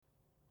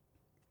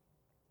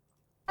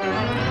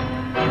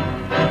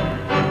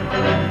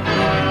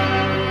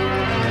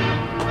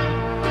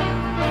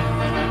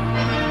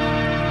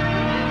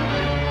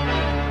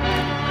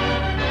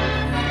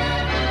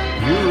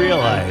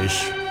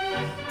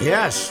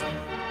Yes.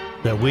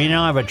 that we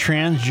now have a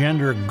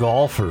transgender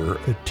golfer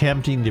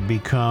attempting to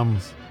become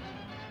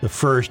the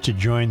first to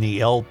join the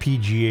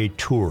LPGA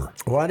Tour.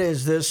 What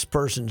is this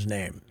person's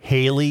name?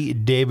 Haley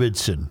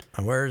Davidson.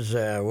 Where's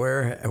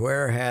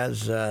where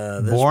has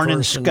this Born in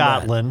person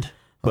Scotland,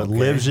 but Okay.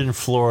 lives in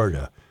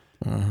Florida.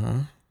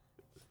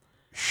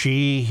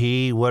 She,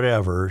 he,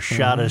 whatever,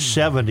 shot a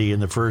 70 in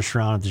the first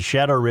round at the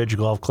Shadow Ridge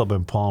Golf Club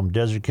in Palm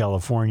Desert,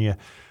 California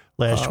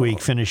last week,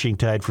 finishing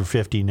tied for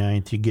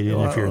 59th. You get in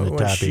if you're in the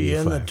was top she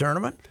 85. in the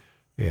tournament?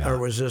 Yeah. Or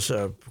was this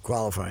a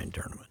qualifying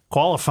tournament?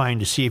 Qualifying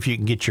to see if you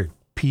can get your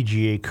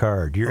PGA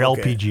card, your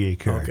Okay. LPGA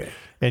card. Okay.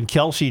 And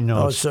Kelsey Oh,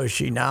 knows. so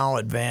she now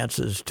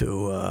advances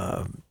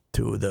to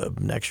the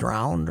next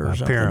round or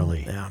something?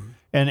 Apparently. Yeah.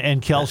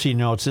 And Kelsey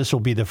notes this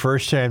will be the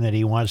first time that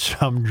he wants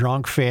some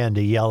drunk fan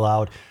to yell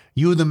out,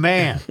 "You the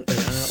man."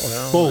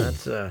 Well,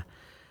 Boom.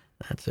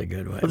 that's a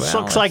good way. This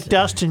Well, looks like let's-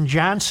 Dustin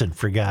Johnson,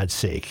 for God's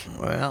sake.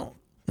 Well,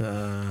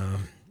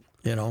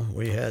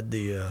 we had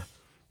the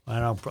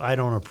I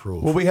don't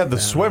approve. Well, we had the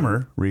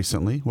swimmer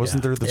recently.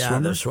 Wasn't there the swimmer?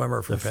 the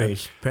swimmer from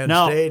Penn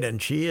Now- State,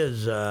 and she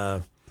is.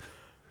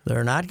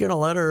 They're not going to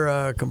let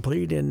her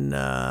complete in.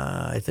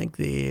 I think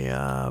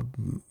the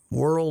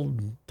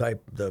world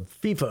type, the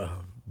FIFA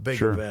big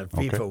Sure. event,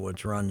 FIFA, Okay.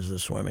 which runs the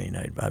swimming.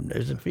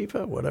 Is it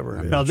FIFA? Whatever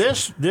it is. Now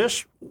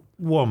this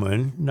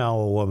woman, now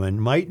a woman,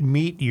 might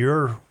meet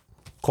your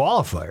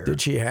qualifier.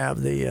 Did she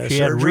have the She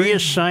had surgery?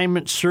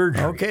 reassignment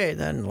surgery. Okay,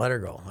 then let her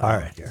go. All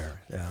right.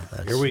 Yeah,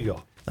 that's, Here we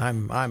go.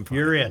 I'm fine.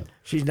 You're in.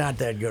 She's not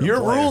that good. Your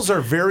a player. rules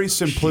are very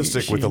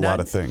simplistic she's with a lot not-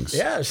 of things.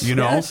 Yes, You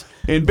know, yes.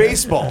 in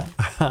baseball,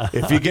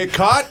 if you get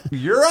caught,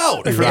 you're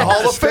out. You're in the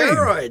Hall of Fame.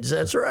 Steroids.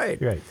 That's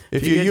right. Right.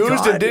 If you get used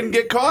caught, and didn't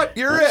get caught,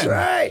 you're That's in.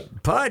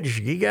 right. Pudge,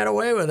 he got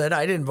away with it.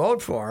 I didn't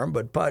vote for him,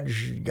 but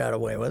Pudge got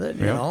away with it.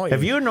 You know,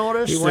 Have you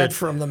noticed he went that-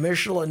 from the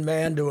Michelin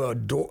man to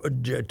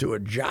a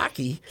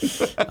jockey?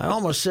 I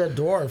almost said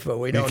dwarf, but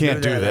we don't.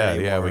 can't do that.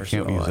 anymore, Yeah, we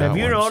can't use that. Have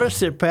you one, noticed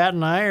that Pat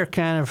and I are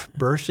kind of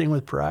bursting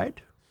with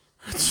pride?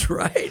 That's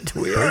right.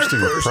 We Bursting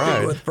are with bursting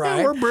pride. with pride.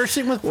 Yeah, we're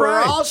bursting with We're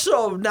pride.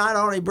 also not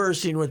only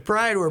bursting with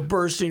pride, we're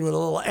bursting with a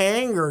little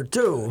anger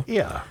too.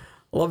 Yeah.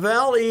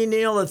 Lavelle E.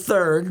 Neal III,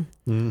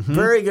 Mm-hmm.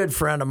 very good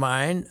friend of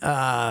mine.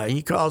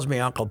 He calls me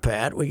Uncle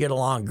Pat. We get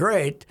along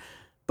great,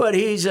 but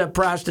he's a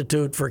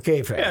prostitute for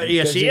KFAN.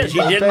 Yes, he is. He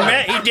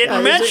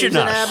didn't mention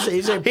us.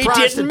 He's a He didn't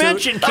prostitute.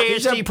 mention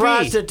He's a KSTP.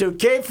 prostitute.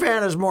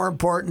 KFAN is more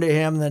important to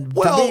him than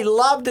Well- to be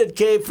loved at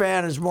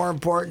KFAN is more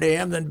important to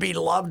him than be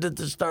loved at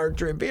the Star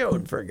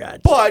Tribune. For God's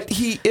sake. But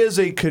he is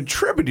a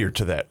contributor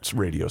to that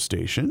radio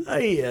station.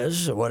 He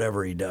is,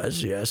 whatever he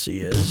does. Yes, he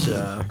is.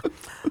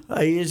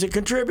 He is a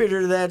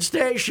contributor to that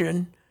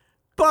station.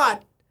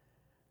 But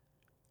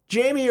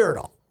Jamie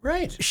Erdahl,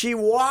 Right. she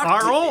walked.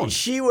 Our own.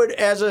 She would,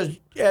 as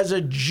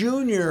a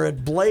junior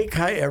at Blake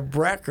High, or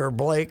Breck or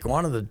Blake,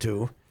 one of the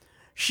two,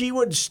 she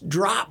would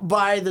drop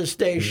by the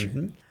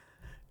station.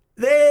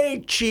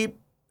 They cheap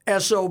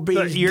SOBs.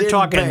 But you're didn't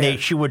talking pay her.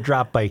 she would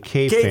drop by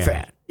KFAN.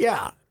 KFAN.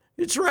 Yeah.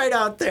 It's right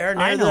out there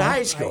I near know. the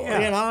high school. Yeah.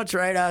 You know, it's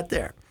right out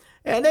there.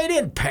 And they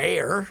didn't pay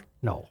her.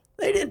 No.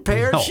 They didn't pay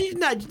her. No. She's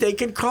not. They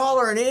can call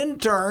her an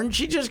intern.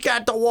 She just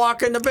got to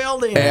walk in the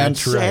building. And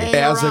hang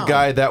as a around.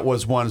 guy that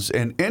was once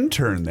an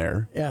intern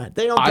there, yeah,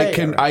 they don't pay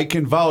her. I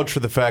can vouch for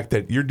the fact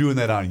that you're doing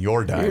that on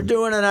your dime. You're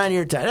doing it on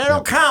your time. That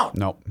don't count.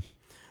 No.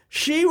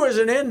 She was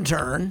an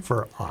intern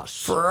For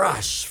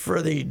us.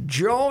 for the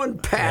Joe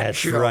and Pat That's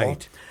show.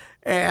 right.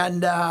 And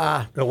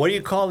Now, what do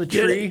you call the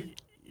tree?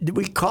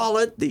 we call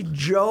it the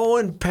Joe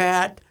and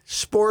Pat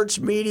Sports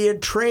Media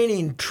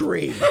Training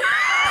Tree.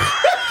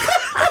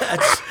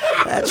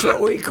 That's what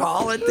we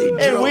call it. The And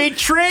Joe- we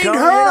trained You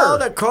her. know,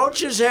 the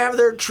coaches have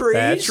their trees.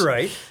 That's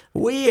right.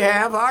 We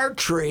have our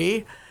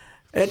tree.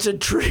 It's a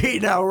tree.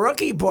 Now,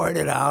 Rookie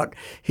pointed out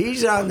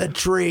he's on the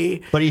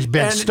tree. But he's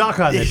been and stuck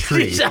on the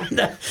tree. He's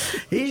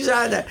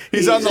on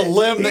the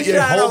limb that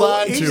you hold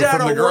on to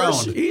from the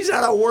ground. He's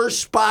on a worse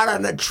spot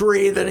on the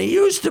tree than he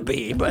used to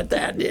be, but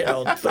that,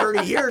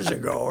 30 years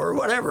ago or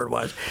whatever it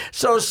was.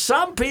 So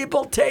some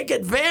people take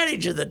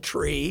advantage of the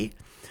tree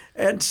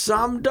and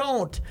some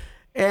don't.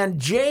 And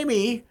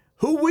Jamie,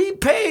 who we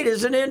paid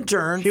as an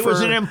intern, She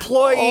was an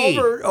employee.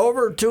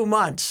 over 2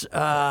 months.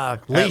 At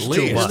least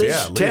 2 months. At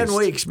least at 10 least.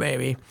 weeks,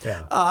 maybe.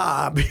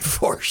 Yeah.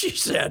 Before she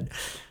said,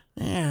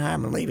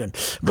 I'm leaving.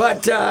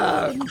 But You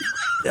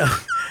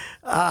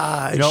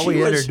know what we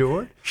had her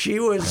do? she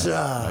was.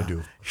 I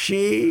do.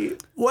 She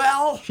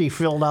She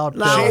filled out.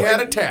 now, She had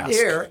a task.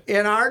 Here,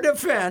 in our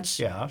defense,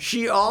 Yeah.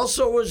 she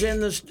also was in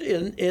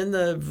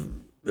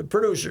the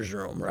producer's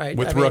room, right?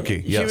 With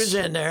Rookie, She yes. was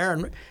in there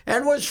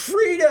and was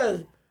free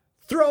to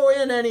throw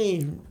in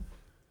any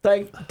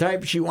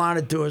type she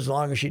wanted to as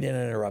long as she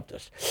didn't interrupt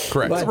us.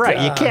 Correct. But,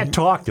 Right. You can't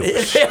talk to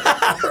us.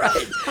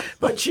 right.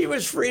 But she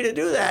was free to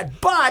do that.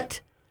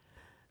 But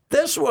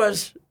this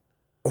was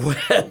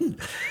when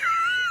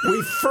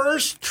we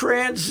first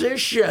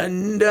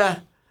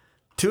transitioned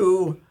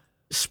to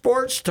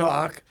sports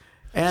talk,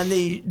 and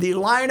the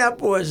lineup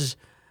was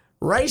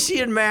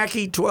Ricey and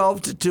Mackey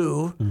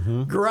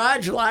 12-2,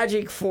 Garage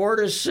Logic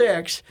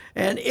 4-6,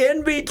 and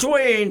in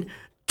between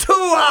 2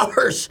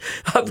 hours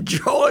of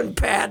Joe and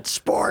Pat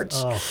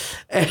sports.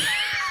 And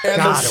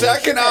the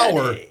second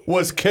hour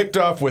was kicked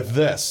off with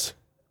this.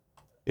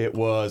 It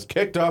was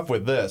kicked off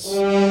with this.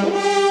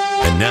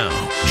 And now,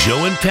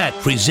 Joe and Pat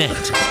present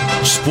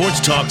Sports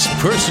Talk's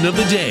Person of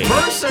the Day.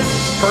 Person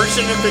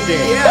of the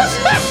day. Yes.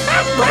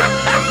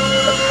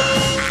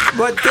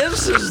 But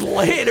this is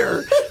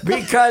later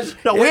because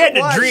No, we had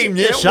to dream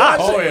this up.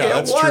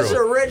 It was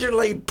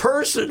originally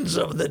Persons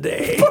of the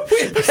Day.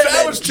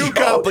 That was too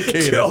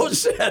complicated. Joe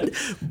said,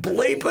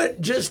 bleep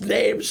it, just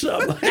name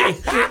somebody.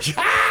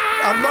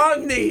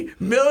 Among the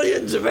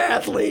millions of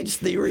athletes,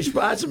 the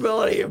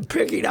responsibility of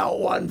picking out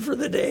one for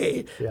the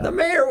day. Yeah. The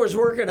mayor was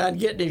working on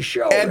getting his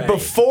show And ready.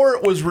 before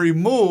it was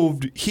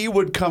removed, he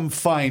would come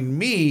find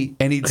me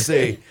and he'd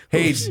say,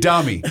 hey,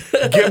 dummy,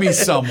 give me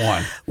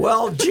someone.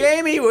 Well,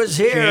 Jamie was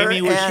here.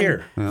 Jamie was and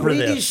here for we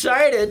this.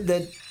 decided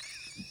that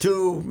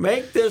to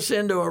make this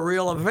into a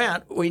real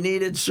event, we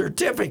needed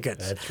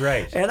certificates. That's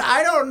right. And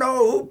I don't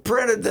know who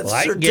printed the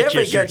I can get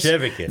you a certificates.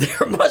 certificate.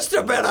 There must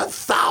have been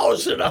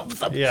 1,000 of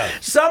them. Yeah.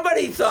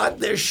 Somebody thought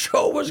this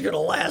show was going to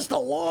last a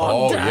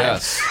long time.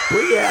 Yes.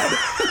 We had,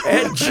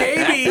 and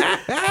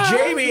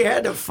Jamie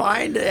had to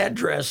find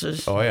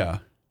addresses Oh, yeah.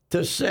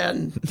 to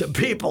send to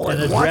people And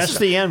once- address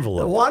the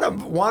envelope. One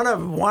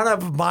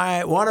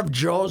of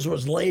Joe's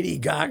was Lady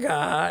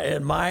Gaga,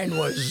 and mine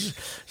was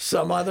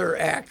some other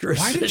actress.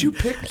 Why did you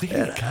pick Lady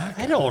Gaga?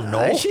 I don't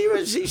know.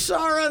 He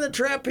saw her on the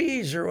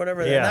trapeze or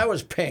whatever. Yeah. That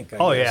was Pink. I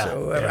Oh, guess. yeah.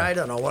 So, Yeah. I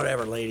don't know.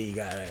 Whatever Lady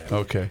Gaga.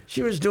 Okay.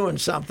 She was doing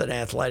something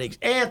athletics.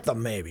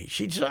 Anthem, maybe.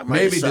 She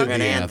Maybe sung did an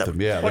the anthem.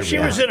 anthem. Yeah. Well, there she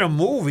we was go. in a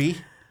movie.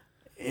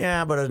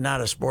 Yeah, but it's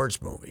not a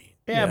sports movie.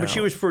 Yeah, you but know. she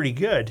was pretty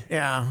good.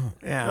 Yeah.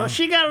 Well,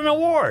 she got an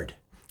award.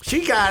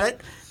 She got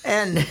it,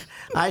 and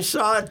I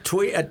saw a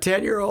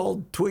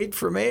 10-year-old tweet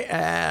from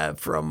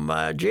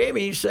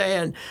Jamie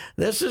saying,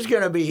 this is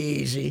going to be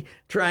easy,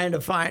 trying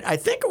to find, I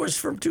think it was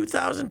from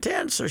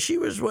 2010, so she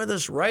was with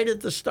us right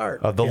at the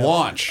start. Of the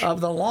launch.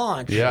 Of the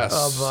launch.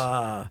 Yes.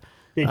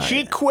 Did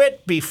she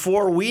quit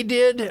before we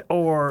did,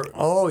 or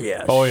Oh,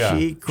 yes. Oh, yeah.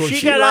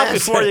 She got out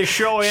before the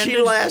show She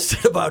ended?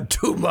 lasted about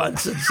 2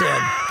 months and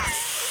said,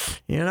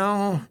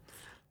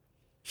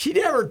 she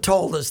never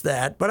told us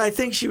that, but I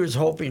think she was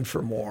hoping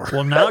for more.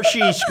 well, now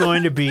she's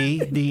going to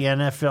be the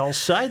NFL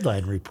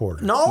sideline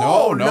reporter.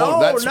 No,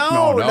 that's that's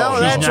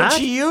She's what not?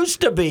 she used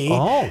to be.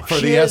 Oh. For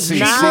She the is SEC.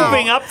 She's now-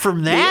 moving up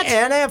from that.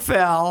 The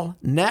NFL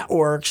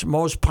Network's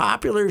most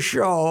popular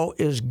show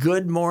is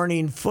Good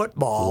Morning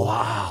Football.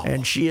 Wow.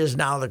 And she is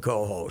now the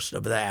co-host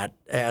of that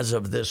as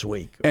of this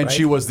week. And right?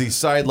 she was the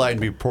sideline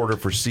reporter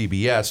for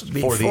CBS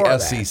for the Before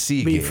SEC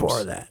that, games.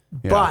 Before that.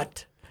 Yeah.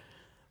 But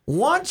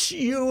once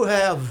you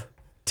have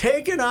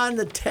taken on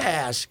the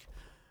task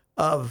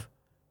of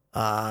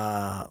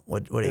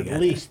what do you got?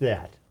 At least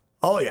that.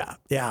 Oh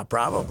yeah,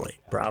 probably.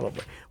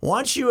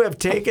 Once you have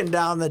taken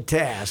down the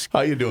task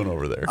How you doing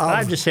over there?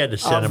 I just had to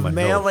send him a of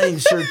note.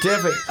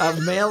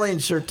 mailing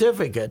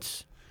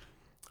certificates,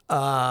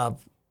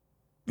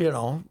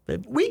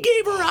 we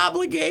gave her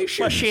obligations.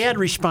 Well, she had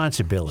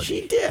responsibility.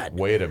 She did,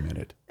 Wait a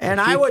minute. and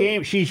I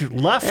would. She's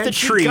left And the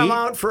she'd tree. come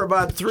out for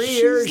about 3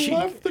 years. She's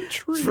left the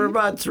tree. For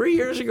about 3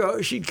 years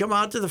ago, she'd come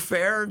out to the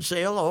fair and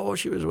say hello.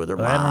 She was with her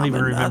mom I don't even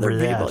and remember other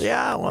that. people.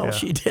 Yeah, well,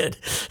 she did.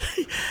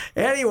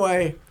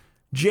 Anyway,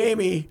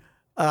 Jamie,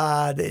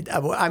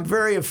 I'm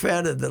very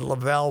offended that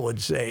Lavelle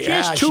would say, She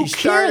has 2 she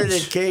started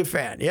kids. at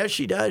K-Fan. Yes,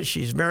 she does.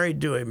 She's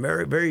married to a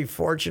very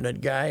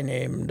fortunate guy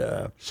named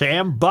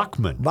Sam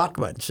Buckman.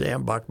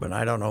 Sam Buckman.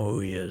 I don't know who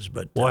he is,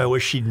 but Boy, I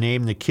wish she'd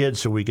name the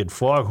kids so we could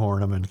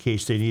foghorn them in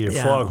case they needed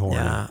foghorn.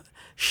 yeah.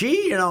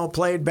 She,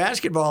 played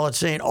basketball at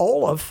St.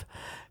 Olaf,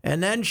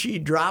 and then she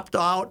dropped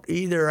out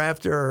she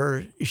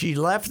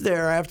left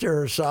there after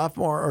her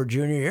sophomore or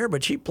junior year,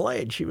 but she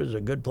played. She was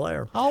a good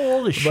player. How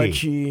old is she? But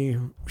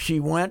she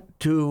went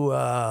to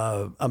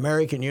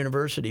American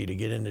University to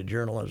get into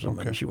journalism,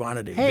 and she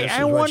wanted to. Hey, this I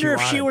is what wonder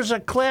if she wanted. was a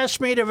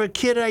classmate of a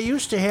kid I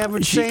used to have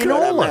in She St. could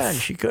have Olaf. been.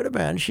 She could have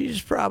been.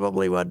 She's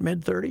probably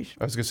mid-30s.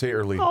 I was going to say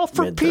early. Oh,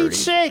 for Mid-thirties. Pete's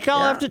sake, I'll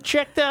Yeah. have to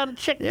check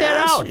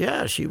that out.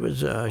 Yeah, she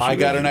was. I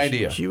got an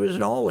idea. She was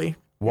an Ole.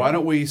 Why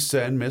don't we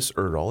send Miss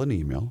Erdahl an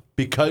email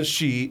because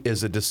she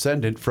is a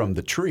descendant from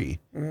the tree,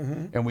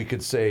 and we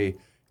could say,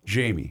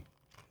 Jamie,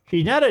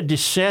 She's not a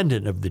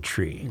descendant of the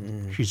tree.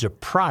 She's a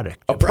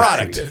product. a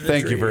product. of the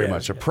Thank you tree, very yeah.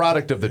 much. A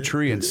product of the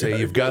tree, and say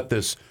you've got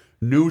this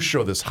new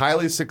show, this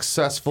highly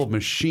successful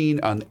machine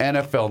on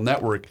NFL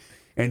Network,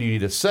 and you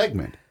need a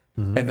segment.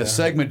 And the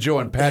segment Joe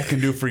and Pat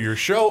can do for your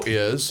show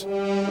is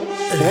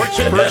Sports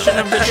person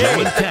of the Joe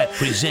and day. Pat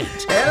present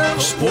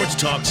Sports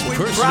Talk's We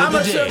Person of the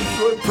promise Day.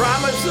 we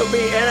promise there'll be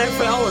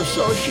NFL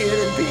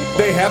associated people.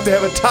 they have to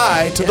have a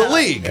tie to the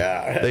league.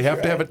 They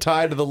have to have a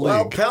tie to the league.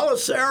 Well,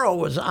 Pelissero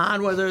was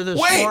on with her this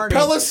Wait, morning.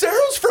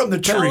 Pelissero's from the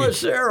tree.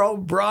 Pelissero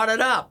brought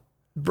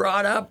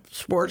up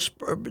sports.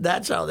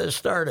 That's how this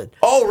started.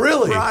 Oh,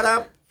 really? Brought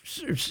up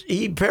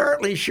he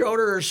apparently showed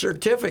her a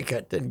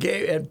certificate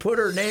and put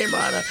her name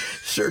on a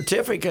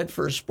certificate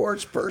for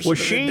sports person.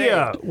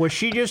 Was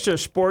she just a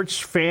sports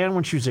fan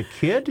when she was a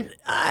kid?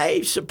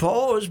 I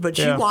suppose, but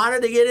she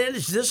wanted to get in.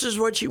 This is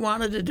what she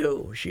wanted to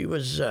do. She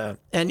was,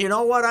 and you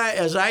know what?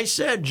 As I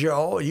said,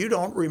 Joe, you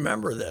don't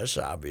remember this,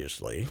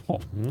 obviously.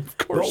 Of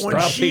course, but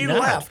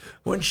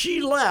when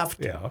she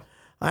left, Yeah.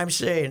 I'm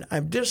saying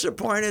I'm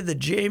disappointed that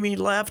Jamie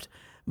left,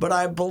 but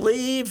I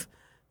believe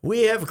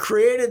we have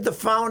created the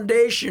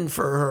foundation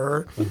for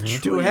her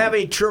to have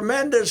a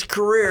tremendous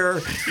career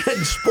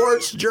in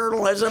sports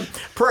journalism,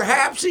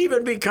 perhaps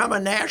even become a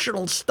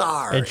national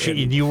star.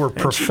 And you were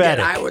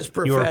prophetic. I was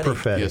prophetic. You were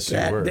prophetic. Yes, you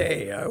that were.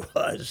 day I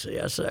was.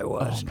 Yes, I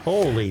was.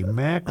 Holy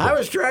mackerel. I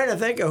was trying to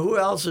think of who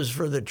else is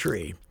for the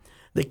tree.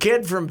 The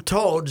kid from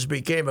Toads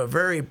became a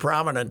very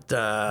prominent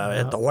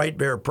at the White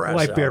Bear Press.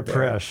 White Bear out there.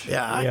 Press.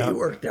 Yeah, he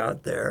worked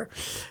out there.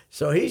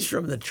 So he's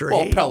from the tree.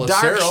 Well, Pelissero.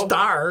 Dark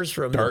Stars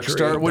from Dark the tree.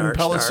 Star. Wouldn't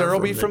Dark Star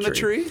Pelissero be from the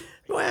tree?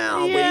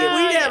 Well, we'd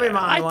have him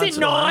on once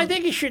in a while. I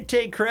think he should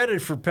take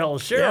credit for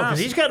Pelissero because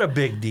he's got a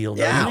big deal.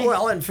 Yeah, doesn't he?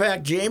 well, in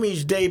fact,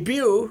 Jamie's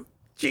debut,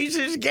 she's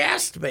his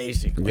guest,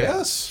 basically.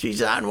 Yes.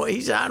 He's on.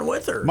 He's on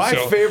with her. My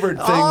favorite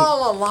thing.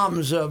 All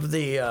alums of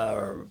the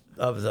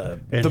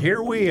And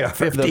here we are.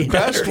 The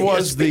best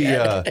was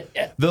the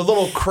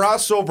little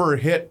crossover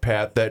hit,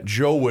 Pat, that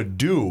Joe would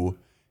do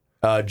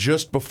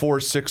just before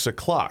 6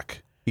 o'clock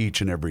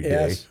each and every day,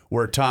 Yes.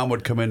 where Tom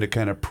would come in to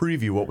kind of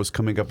preview what was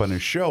coming up on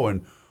his show.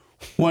 And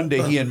one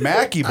day he and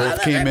Mackie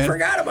both came I in,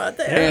 forgot about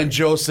that. and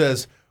Joe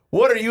says,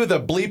 "What are you, the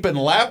bleeping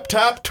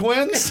laptop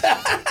twins?"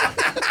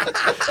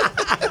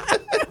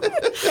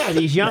 Yeah,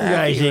 these young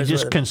guys, they was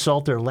just with-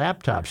 consult their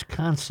laptops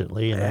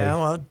constantly. And Yeah,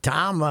 well,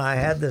 Tom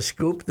had the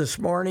scoop this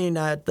morning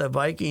that the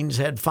Vikings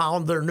had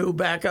found their new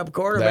backup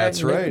quarterback,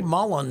 That's Nick right.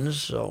 Mullins.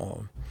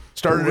 So,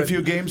 Started a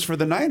few games for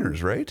the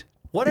Niners, right?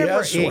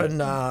 whatever. yes, when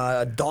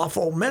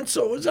Adolfo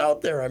Menso was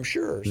out there, I'm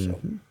sure. So.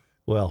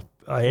 Well,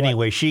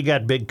 anyway, she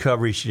got big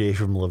coverage today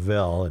from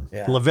Lavelle, and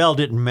Yeah. Lavelle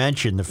didn't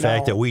mention the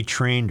fact that we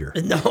trained her.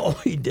 No,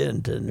 he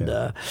didn't. And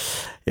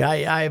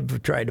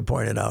I've tried to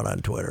point it out on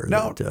Twitter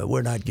Now- that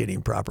we're not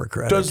getting proper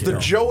credit. Does the here.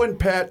 Joe and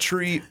Pat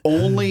tree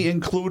only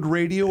include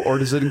radio, or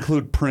does it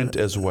include print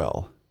as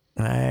well?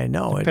 I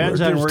know. Depends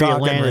we're on just where you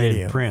talking landed in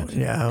radio. print.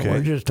 Yeah, Okay.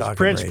 we're just talking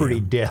Print's radio.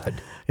 pretty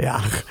dead.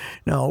 Yeah.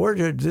 No,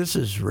 this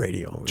is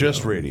radio.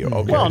 Just radio.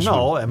 Okay. Well,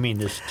 no, I mean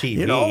this TV.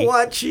 You know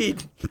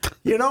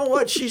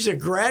what she's a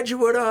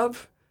graduate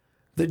of?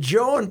 The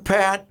Joe and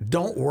Pat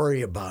don't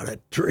worry about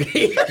it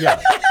tree. Yeah.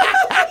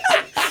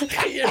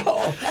 You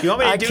know, You want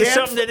me to I do can't-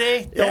 something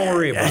today? Don't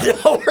worry about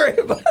it. Don't worry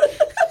about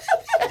it.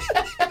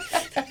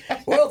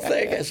 We'll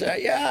think of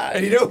that. Yeah.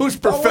 And you know who's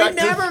But we perfected?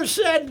 never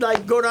said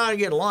like go down and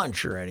get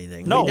lunch or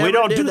anything. No, we never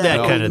don't did do that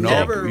kind of No, thing.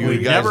 Never, you we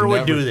guys never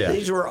would never- do that.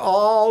 These were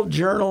all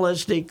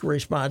journalistic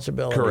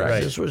responsibilities.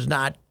 Correct. This was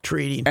not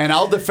treating. And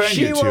I'll defend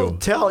she you will too.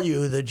 tell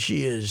you that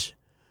she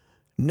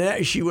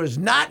was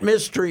not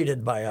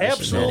mistreated by us. in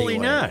Absolutely any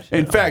way. not.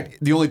 In fact,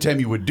 the only time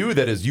you would do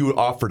that is you would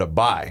offer to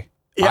buy.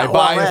 Yeah, I well,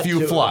 buy that if you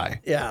too. fly.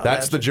 Yeah, that's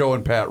that's- the Joe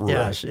and Pat rule.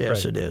 Yes,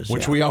 it is.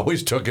 Which yeah. we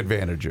always took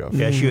advantage of.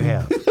 Yes, you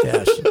have.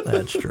 Yes,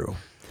 that's true.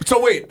 So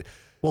wait,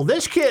 Well,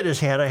 this kid has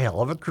had a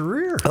hell of a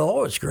career.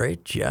 Oh, it's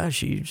great. Yeah,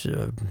 she's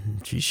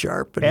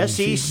sharp. And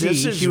SEC. This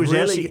is She was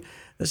really. SEC.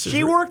 This is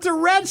She worked the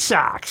Red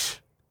Sox.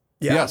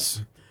 yeah,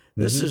 yes,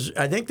 This is.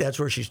 I think that's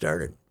where she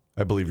started.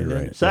 I believe you're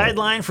right.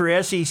 Sideline for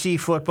SEC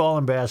football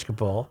and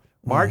basketball.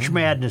 March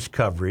Madness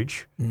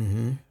coverage.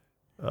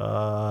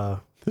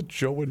 The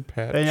Joe and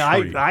Pat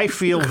And tree. I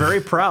feel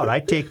very proud. I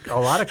take a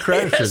lot of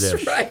credit for That's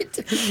this.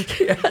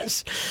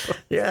 right.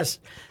 Yes.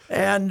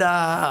 And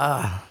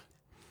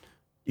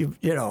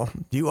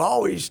you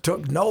always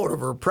took note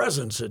of her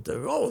presence at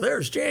the. Oh,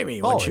 there's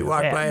Jamie when she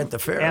walked by at the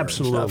fair.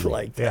 Absolutely. and stuff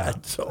like that.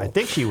 Yeah. So I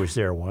think she was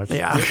there once.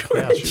 yeah,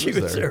 she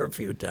was there. there a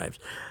few times.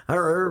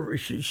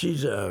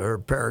 Her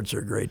parents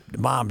are great.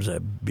 Mom's a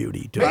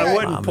beauty too. I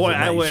wouldn't Mom's point.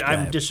 a nice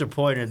I'm guy.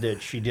 disappointed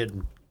that she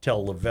didn't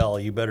tell Lavelle,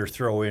 you better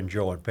throw in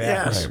Joe and Pat.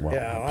 Yes. Right, well,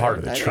 Yeah, part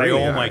of the I- tree. I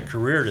owe are. my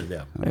career to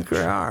them. I think we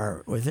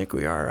are. We think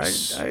we are. I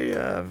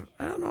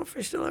don't know if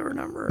I still have her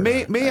number.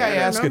 May I had her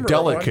ask a number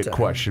at one delicate time.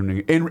 question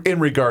in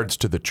regards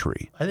to the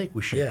tree? I think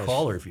we should Yes.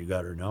 call her if you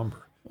got her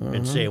number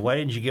and say, why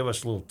didn't you give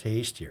us a little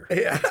taste here?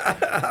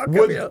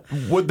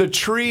 Would the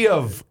tree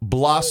of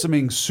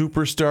blossoming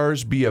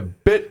superstars be a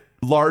bit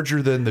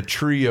larger than the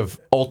tree of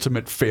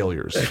ultimate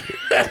failures?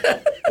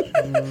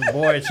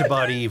 Boy, it's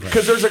about even.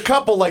 Because there's a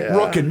couple like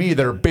Rook and me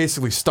that are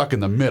basically stuck in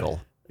the middle.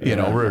 You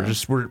know,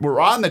 we're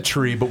on the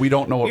tree, but we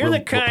don't know what You're we're.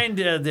 the kind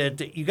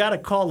that you got to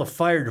call the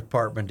fire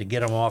department to get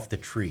them off the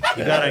tree.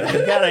 You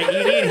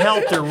need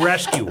help to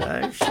rescue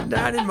them. She's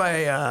not in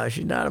my.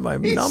 She's not in my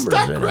numbers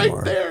stuck anymore.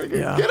 right there.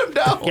 Yeah. Get him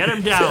down. Get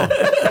them down.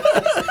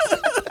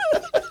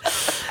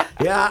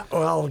 Yeah.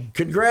 Well,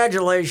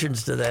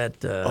 congratulations to that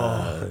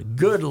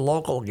good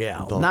local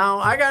gal. Now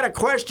I got a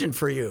question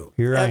for you.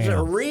 Here I As a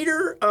am.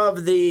 reader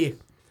of the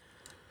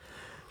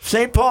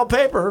St. Paul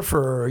paper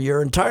for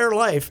your entire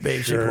life,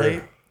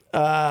 basically,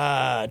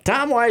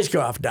 Tom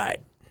Weiskopf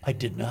died. I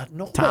did not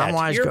know Tom that.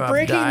 Weiskopf You're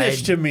breaking died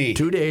this to me.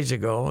 2 days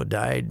ago.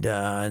 Died,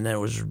 and it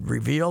was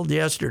revealed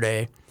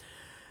yesterday.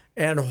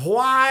 And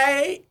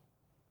why?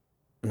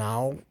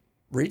 Now,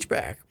 reach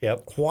back.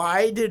 Yep.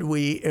 Why did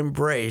we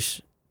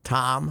embrace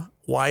Tom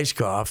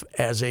Weiskopf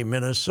as a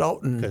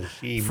Minnesotan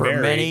for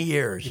many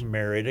years? He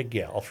married a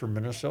gal from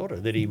Minnesota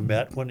that he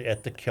met when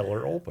at the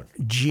Keller Open.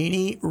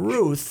 Jeannie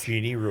Ruth,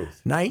 Jeannie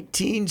Ruth.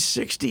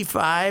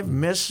 1965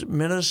 Miss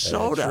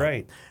Minnesota. That's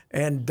right.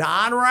 And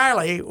Don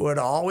Riley would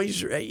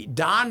always.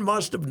 Don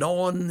must have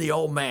known the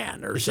old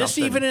man or Is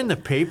something. this even in the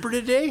paper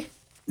today?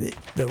 The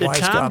That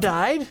Weiskopf- Tom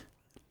died?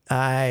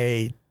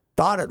 I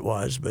thought it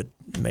was, but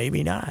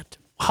maybe not.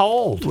 How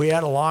old? We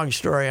had a long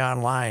story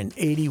online,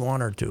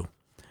 81 or 2.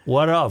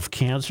 What of?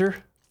 Cancer?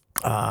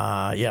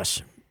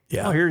 Yes.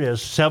 Yeah. Oh, here it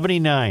is.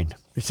 79.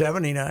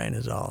 79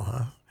 is all,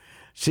 huh?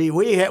 See,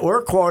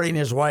 we're quoting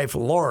his wife,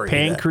 Lori.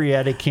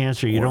 Pancreatic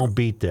cancer. You don't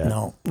beat that.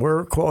 No,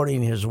 we're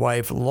quoting his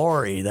wife,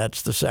 Lori.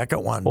 That's the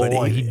second one. But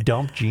Oh, he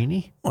dumped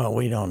Jeannie? well,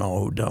 we don't know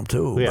who dumped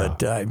who. Yeah.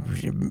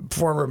 But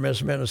former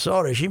Miss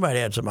Minnesota, she might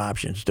have had some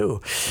options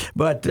too.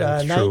 But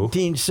That's true.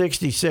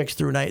 1966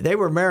 through they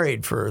were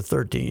married for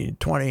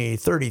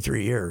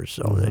 33 years.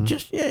 So it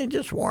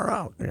just wore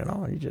out. You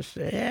know, you just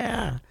say,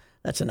 yeah,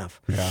 that's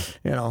enough. Yeah.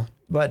 You know,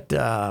 but.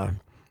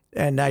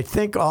 And I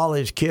think all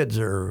his kids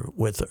are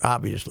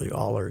obviously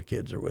all her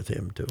kids are with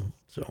him too.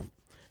 So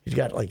he's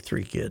got like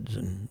 3 kids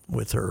and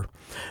with her.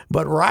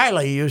 But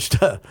Riley used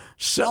to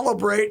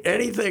celebrate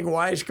anything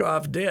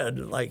Weiskopf did.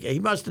 Like he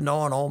must have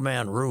known old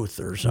man Ruth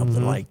or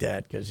something like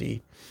that because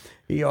he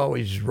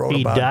always wrote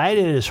He about. died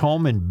at his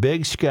home in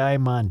Big Sky,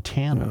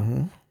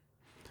 Montana.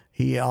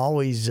 He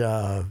always.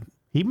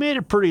 He made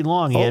it pretty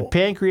long. He had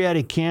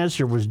pancreatic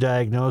cancer, was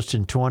diagnosed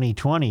in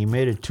 2020. He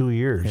made it 2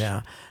 years.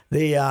 Yeah.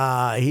 He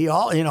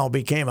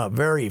became a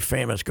very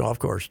famous golf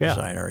course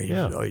designer.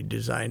 He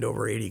designed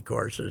over 80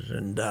 courses,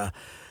 and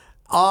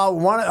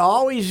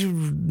always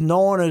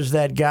known as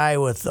that guy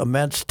with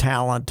immense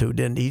talent who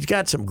didn't. He's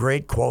got some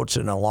great quotes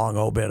in a long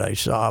obit I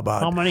saw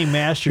about. How many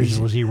Masters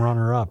was he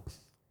runner up?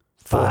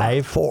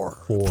 5?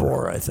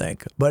 Four, I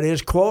think. But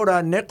his quote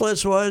on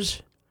Nicklaus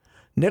was,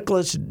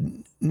 Nicklaus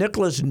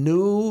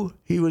knew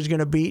he was going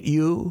to beat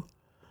you.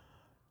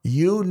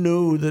 You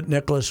knew that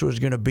Nicklaus was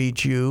going to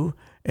beat you.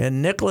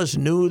 And Nicklaus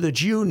knew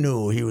that you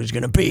knew he was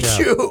going to beat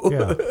you.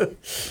 Yeah.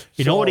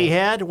 You know what he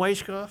had,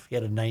 Weiskopf? He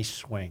had a nice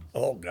swing.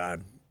 Oh,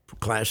 God.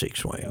 Classic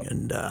swing.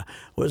 And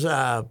was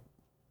a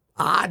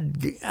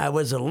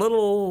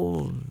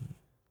little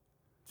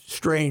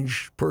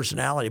strange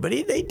personality. But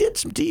they did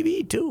some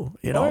TV, too.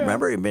 You know,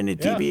 remember him being a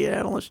TV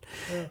analyst?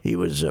 Yeah. He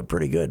was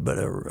pretty good, but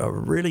a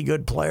really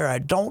good player. I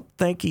don't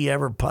think he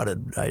ever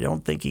putted. I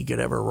don't think he could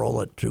ever roll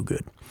it too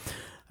good.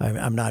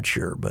 I'm not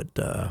sure, but...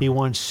 he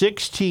won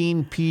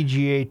 16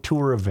 PGA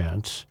Tour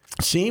events.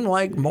 Seemed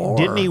like more.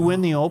 Didn't he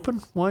win the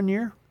Open one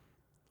year?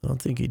 I don't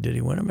think he did.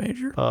 He win a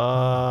major?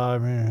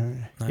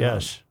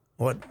 Yes.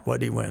 What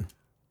did he win?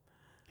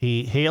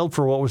 He hailed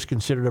for what was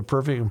considered a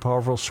perfect and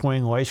powerful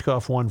swing.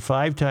 Weiskopf won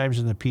 5 times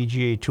in the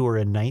PGA Tour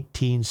in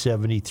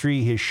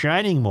 1973. His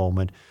shining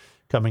moment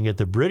coming at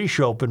the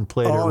British Open,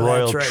 played at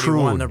Royal that's right. Troon.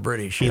 He won the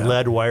British. He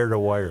led wire to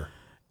wire.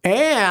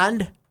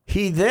 And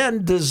he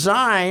then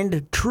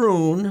designed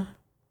Troon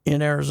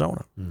in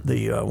Arizona,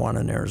 the one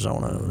in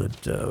Arizona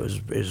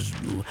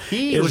that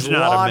He is was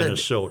not lauded. a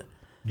Minnesota.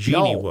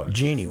 Jeannie was.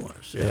 Jeannie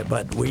was. Yeah,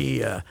 but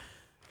we,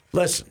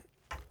 listen,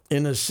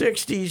 in the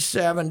 60s,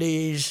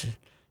 70s,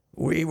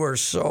 we were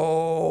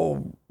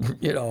so,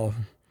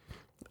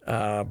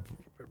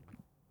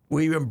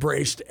 we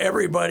embraced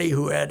everybody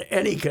who had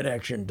any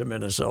connection to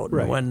Minnesota.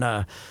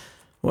 Right.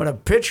 When a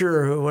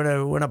pitcher,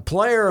 when a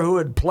player who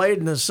had played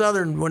in the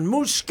Southern, when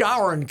Moose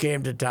Skowron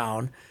came to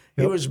town,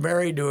 he was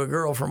married to a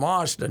girl from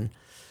Austin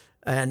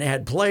and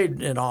had played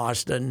in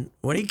Austin.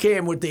 When he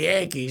came with the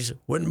Yankees,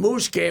 when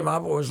Moose came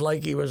up, it was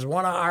like he was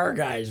one of our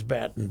guys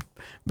batting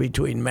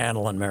between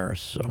Mantle and Maris.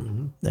 So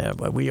yeah,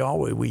 but we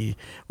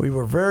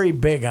were very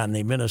big on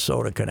the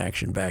Minnesota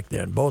connection back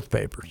then, both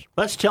papers.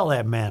 Let's tell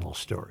that Mantle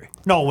story.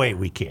 No, wait,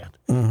 we can't.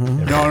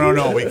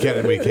 No,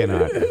 we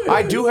cannot.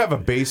 I do have a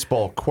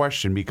baseball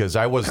question because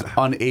I was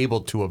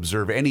unable to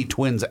observe any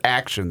Twins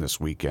action this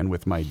weekend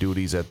with my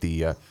duties at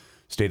the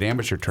State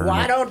Amateur Tournament.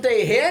 Why don't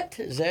they hit?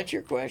 Is that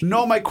your question?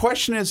 No, my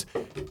question is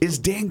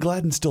Dan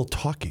Gladden still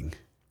talking?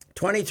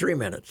 23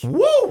 minutes.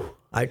 Woo!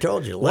 I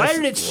told you. Why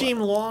did it seem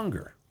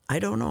longer? I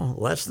don't know.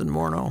 Less than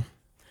more, no.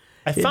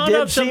 I It found did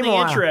out something seem a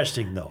while.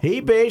 interesting, though.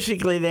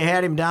 They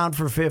had him down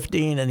for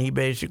 15, and he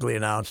basically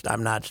announced,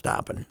 I'm not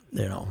stopping,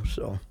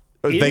 so.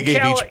 They gave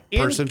Cali- each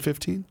person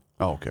 15?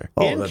 Oh, okay.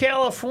 In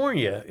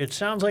California, it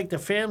sounds like the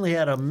family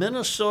had a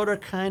Minnesota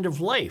kind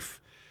of life.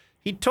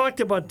 He talked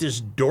about this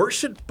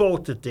Dorset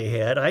boat that they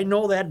had. I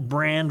know that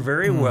brand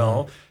very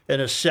well. And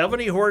a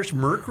 70-horse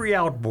Mercury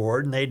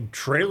outboard, and they'd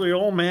trailer the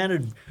old man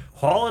and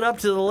haul it up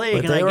to the lake.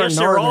 But And they I were guess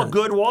they're all northern-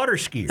 good water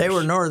skiers. They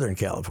were Northern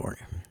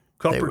California.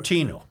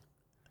 Cupertino.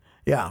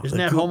 Yeah. Isn't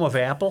that home of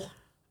Apple?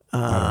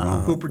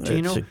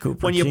 Cupertino? It's a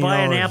Cupertino. When you buy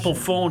an It's- Apple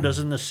phone,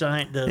 doesn't the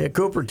sign... Yeah,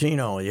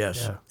 Cupertino,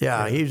 yes.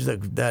 Yeah, he's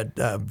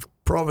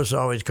Provis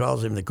always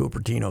calls him the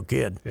Cupertino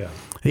kid. Yeah.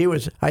 He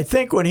was, I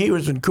think when he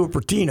was in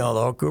Cupertino,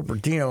 though,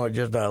 Cupertino was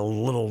just a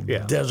little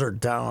desert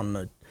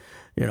town,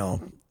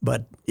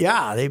 But,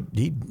 yeah,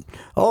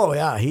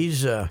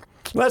 he's,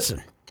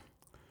 listen,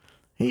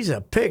 he's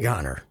a pig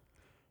hunter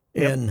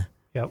in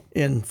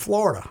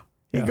Florida.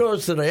 He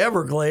goes to the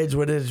Everglades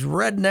with his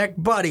redneck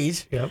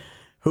buddies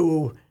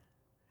who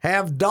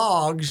have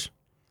dogs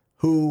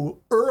who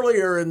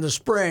earlier in the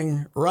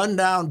spring run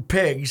down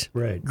pigs,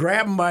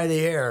 grab them by the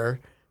ear,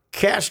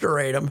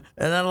 castrate them,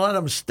 and then let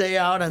them stay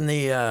out in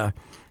the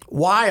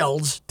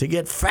wilds to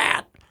get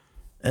fat.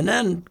 And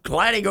then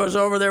Gladdy goes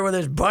over there with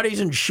his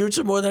buddies and shoots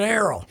them with an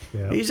arrow.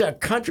 Yep. He's a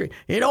country.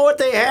 You know what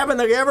they have in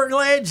the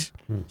Everglades?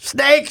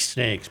 Snakes.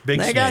 Snakes.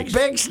 Big snakes. They got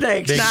big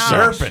snakes big now.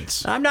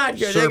 serpents. I'm not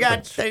good.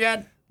 They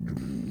got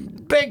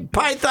big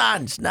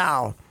pythons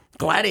now.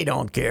 Gladdy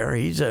don't care.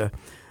 He's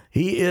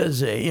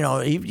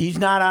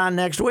not on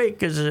next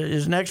week.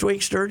 Is next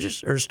week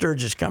Sturgis or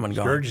Sturgis come and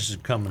gone? Sturgis is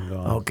come and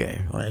gone.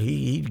 Okay, well,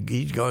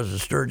 he goes to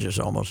Sturgis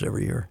almost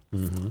every year.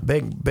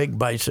 Big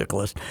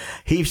bicyclist.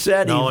 He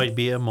said he'd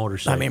be a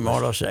motorcyclist.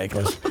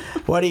 Motorcyclist.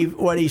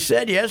 what he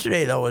said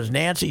yesterday though was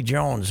Nancy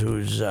Jones,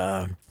 who's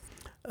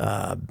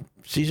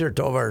Cesar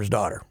Tovar's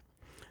daughter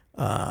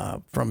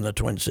from the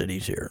Twin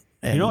Cities here.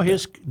 And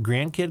his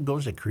grandkid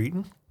goes to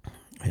Cretin?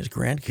 His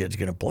grandkid's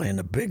going to play in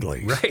the big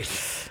leagues. Right.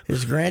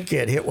 His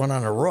grandkid hit one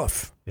on the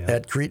roof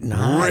at Cretin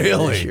High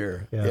this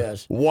year. Yeah.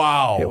 Yes.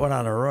 Wow. Hit one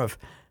on the roof.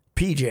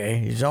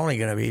 PJ, he's going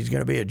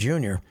to be a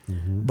junior.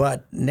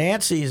 But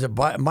Nancy's a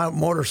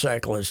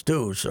motorcyclist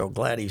too, so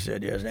glad he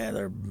said yes.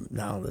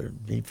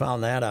 He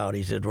found that out.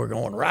 He said, we're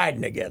going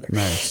riding together.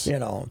 Nice.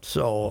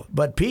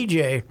 But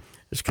PJ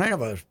is kind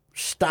of a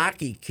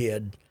stocky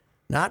kid,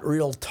 not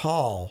real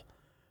tall,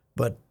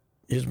 but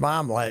his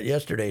mom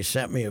yesterday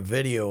sent me a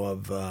video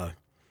of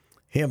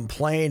him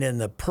playing in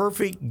the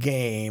perfect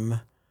game,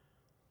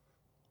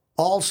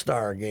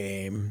 all-star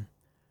game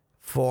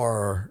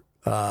for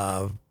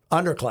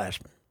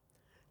underclassmen.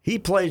 He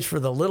plays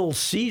for the Little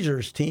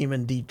Caesars team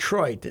in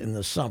Detroit in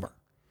the summer.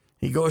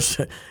 He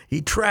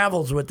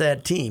travels with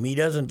that team. He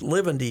doesn't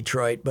live in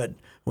Detroit, but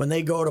when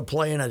they go to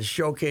play in a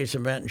showcase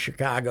event in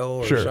Chicago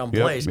or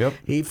someplace,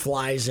 he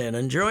flies in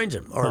and joins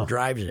him or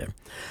drives him.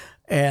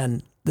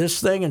 And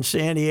this thing in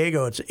San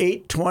Diego, it's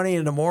 8:20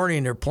 in the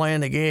morning. They're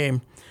playing the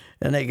game,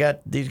 and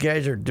these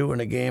guys are doing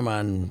a game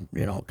on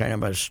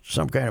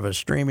some kind of a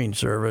streaming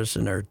service,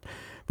 and the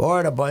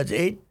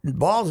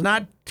ball's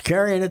not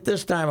carrying it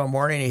this time of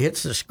morning. He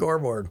hits the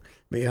scoreboard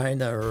behind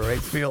the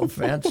right field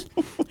fence.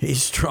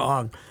 He's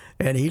strong,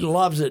 and he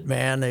loves it,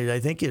 man. I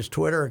think his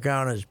Twitter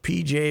account is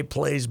PJ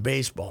Plays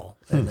Baseball,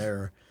 and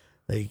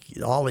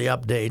all the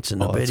updates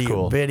and the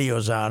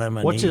videos on him.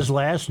 And what's his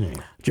last name?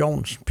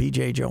 Jones,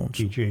 PJ Jones.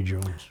 PJ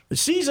Jones.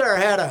 Cesar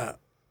had a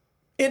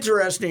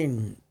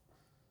interesting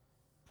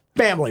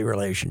family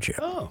relationship.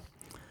 Oh.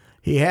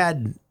 He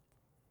had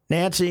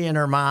Nancy and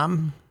her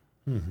mom,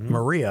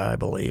 Maria, I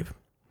believe,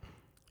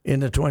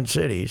 in the Twin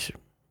Cities.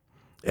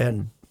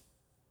 And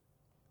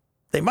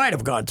they might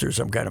have gone through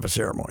some kind of a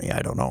ceremony.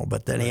 I don't know.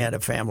 But then he had a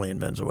family in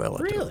Venezuela.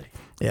 Really? Too.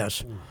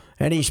 Yes.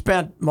 And he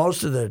spent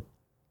most of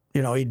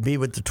he'd be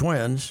with the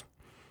Twins,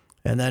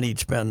 and then he'd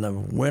spend the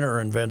winter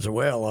in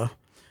Venezuela.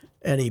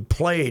 And he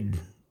played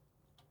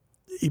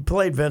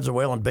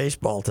Venezuelan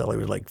baseball till he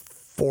was like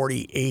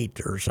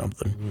 48 or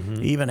something,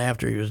 even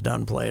after he was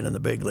done playing in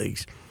the big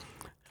leagues.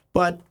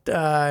 But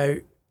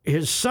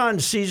his son,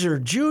 Cesar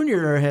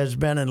Jr., has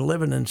been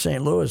living in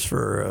St. Louis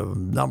for a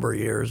number of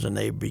years, and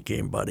they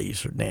became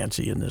buddies,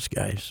 Nancy and this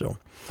guy.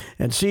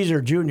 And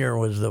Cesar Jr.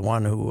 was the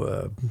one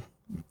who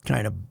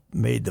kind of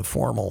made the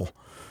formal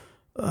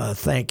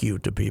thank you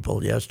to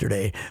people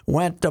yesterday.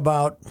 Went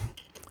about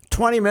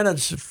 20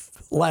 minutes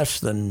less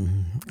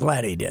than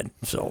Gladdy did,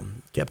 so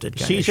kept it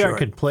kind of short. Cesar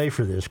could play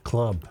for this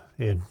club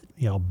and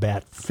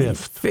bat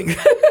fifth.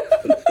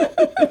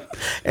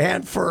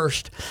 And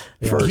first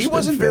he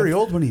wasn't very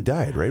old when he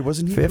died, right?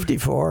 Wasn't he?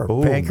 54,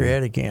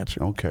 pancreatic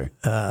cancer. Okay.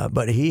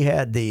 But he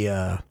had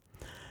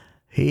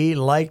he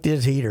liked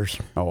his heaters.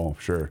 Oh,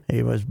 sure.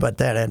 But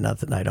that had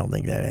nothing. I don't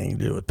think that had anything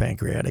to do with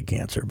pancreatic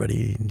cancer. But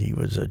he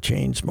was a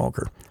chain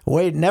smoker.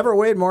 Never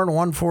weighed more than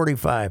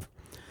 145.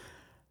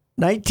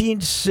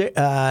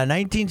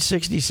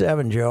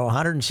 1967, Joe.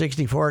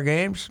 164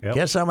 games. Yep.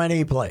 Guess how many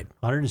he played?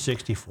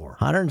 164.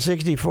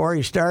 164.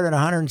 He started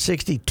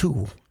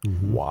 162.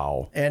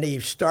 Wow. And he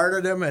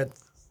started him at.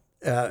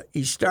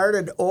 He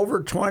started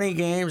over 20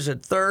 games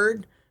at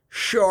third,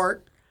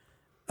 short,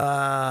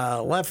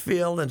 left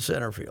field, and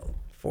center field.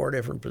 4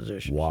 different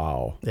positions.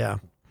 Wow. Yeah.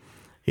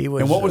 He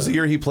was. And what was the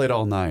year he played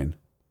all 9?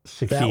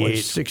 68. That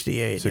was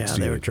 68. Yeah, 68.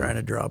 they were trying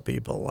to draw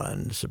people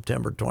on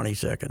September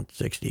 22nd,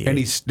 68.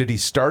 And did he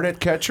start at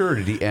catcher or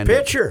did he end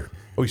pitcher?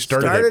 Oh, he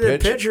started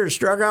at pitcher.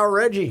 Struck out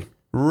Reggie.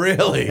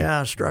 Really?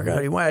 Yeah, struck out.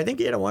 I think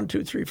he had a 1,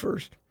 2, 3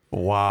 first.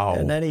 Wow.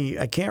 And then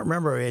I can't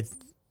remember.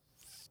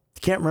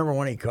 can't remember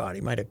when he caught.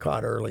 He might have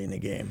caught early in the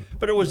game.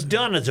 But it was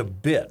done as a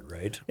bit,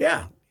 right?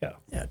 Yeah. Yeah.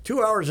 Yeah.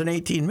 2 hours and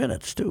 18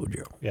 minutes, too,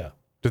 Joe. Yeah.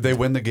 Did they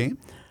win the game?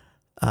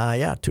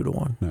 Yeah,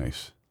 2-1.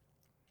 Nice.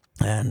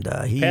 And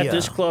he. Pat,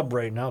 this club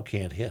right now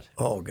can't hit.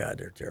 Oh, God,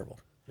 they're terrible.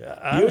 Yeah,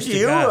 honest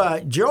to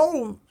God.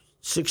 Joe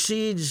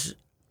succeeds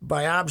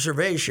by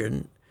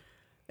observation,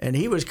 and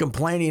he was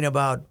complaining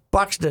about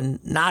Buxton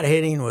not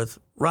hitting with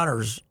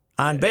runners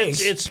on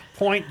base. It's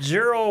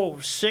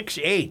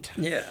 .068.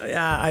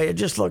 Yeah, I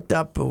just looked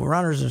up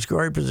runners in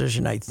scoring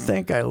position. I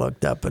think I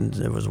looked up and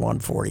it was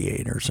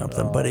 148 or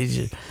something. But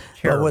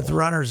with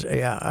runners,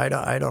 I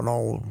don't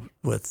know.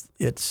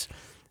 It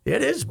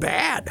is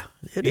bad.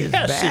 It is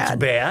bad. Yes, it's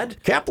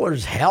bad.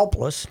 Kepler's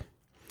helpless.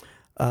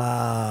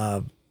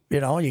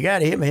 You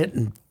got him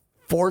hitting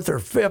fourth or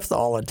fifth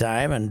all the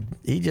time, and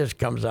he just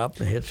comes up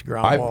and hits the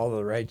ground ball to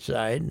the right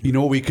side. You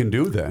know what we can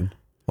do then?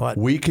 What?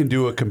 We can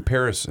do a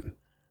comparison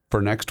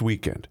for next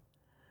weekend.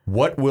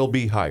 What will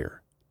be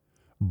higher?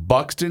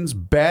 Buxton's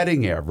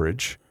batting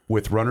average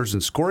with runners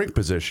in scoring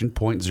position,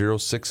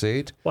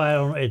 .068.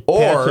 Well, it Or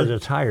passes,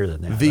 it's higher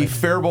than that. The right?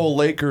 Faribault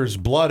Lakers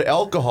blood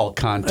alcohol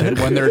content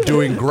when they're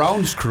doing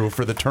grounds crew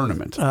for the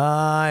tournament.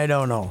 I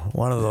don't know.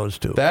 One of those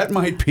two. That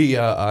might be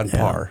on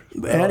par.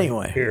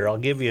 Anyway. Here, I'll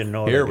give you a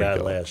note Here I we got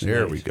go. last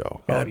Here night. we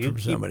go. Oh, Got you from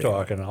keep somebody.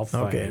 talking. I'll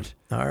find Okay. it.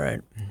 All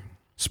right.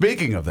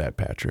 Speaking of that,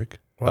 Patrick,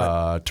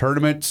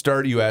 tournament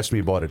start. You asked me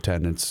about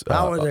attendance.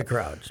 How were the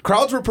crowds?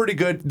 Crowds were pretty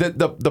good.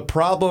 The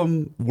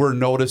problem we're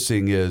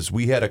noticing is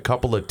we had a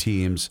couple of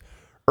teams.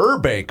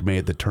 Burbank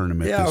made the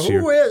tournament this year.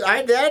 Who is?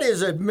 That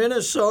is a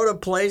Minnesota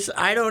place.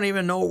 I don't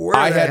even know where.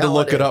 I the had to hell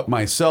look it is. up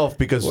myself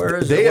because Where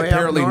is they it, way up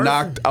apparently north?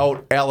 knocked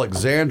out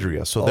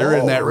Alexandria, so they're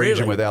in that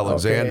region with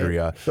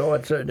Alexandria. Okay. So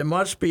it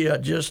must be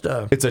just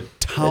a. It's a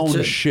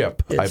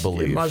township, I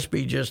believe. It must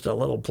be just a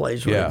little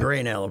place with a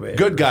grain elevator.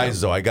 Good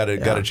guys, though. I got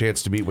a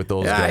chance to meet with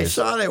those Yeah, I guys.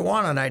 saw they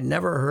won, and I'd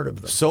never heard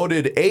of them. So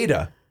did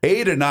Ada.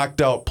 Ada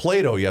knocked out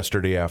Plato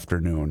yesterday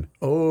afternoon.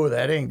 Oh,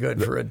 that ain't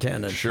good for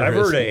attendance. Sure I've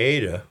is. heard of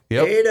Ada.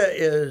 Yep. Ada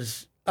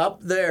is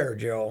up there,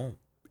 Joe.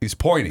 He's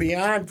pointing.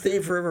 Beyond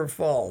Thief River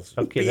Falls.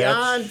 Okay,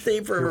 Beyond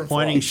Thief River You're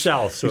pointing Falls.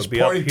 south, so He's it'll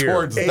be up pointing here.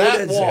 towards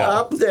that Ada's wall.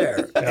 up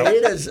there.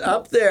 Ada's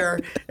up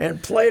there,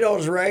 and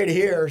Plato's right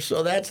here,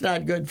 so that's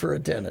not good for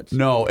attendance.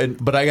 No,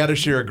 but I got to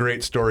share a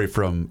great story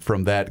from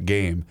that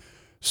game.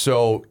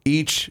 So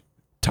each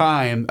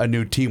time a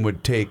new team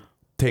would take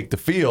the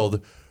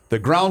field, the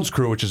grounds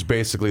crew, which is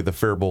basically the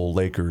Faribault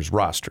Lakers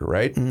roster,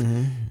 right?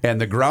 Mm-hmm. And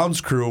the grounds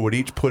crew would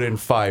each put in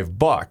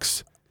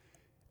 $5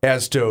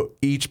 as to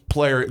each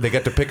player. They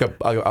get to pick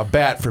a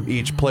bat from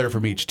each player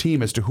from each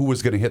team as to who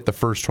was going to hit the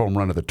first home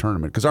run of the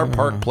tournament because our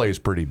park plays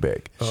pretty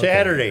big.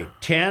 Saturday,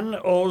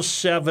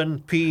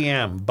 10:07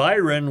 p.m.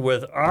 Byron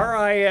with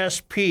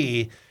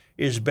RISP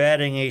is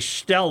batting a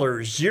stellar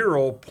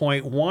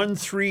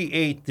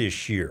 0.138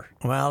 this year.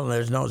 Well,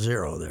 there's no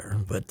zero there,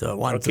 but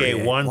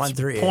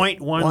 138.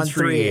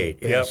 138.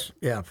 Yes.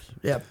 Yep.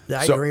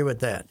 I So- agree with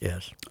that.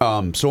 Yes.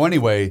 So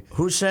anyway,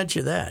 Who sent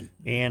you that?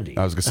 Andy.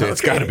 I was going to say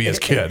it's got to be his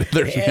kid.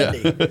 There's- yeah.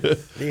 Andy,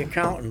 the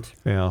accountant.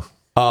 Yeah.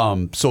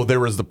 So there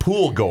was the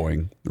pool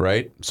going,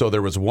 right? So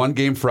there was one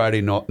game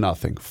Friday,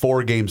 nothing.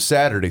 4 games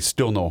Saturday,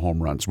 still no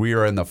home runs. We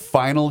are in the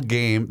final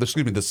game,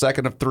 the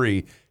second of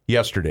 3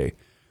 yesterday.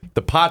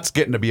 The pot's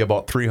getting to be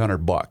about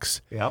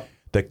 $300. Yep.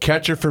 The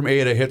catcher from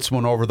Ada hits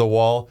one over the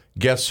wall.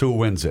 Guess who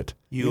wins it?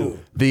 You.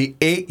 The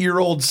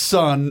 8-year-old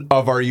son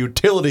of our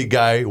utility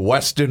guy,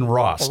 Weston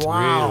Rost.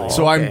 Wow.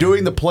 So I'm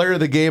doing the player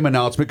of the game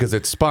announcement because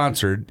it's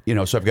sponsored,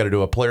 so I've got to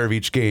do a player of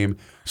each game.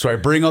 So I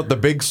bring out the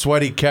big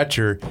sweaty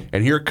catcher,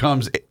 and here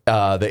comes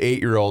the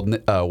 8-year-old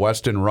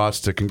Weston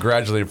Rost to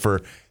congratulate him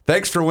for,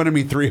 thanks for winning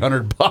me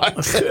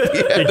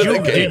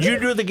 $300. Did you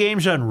do the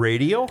games on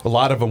radio? A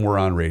lot of them were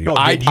on radio.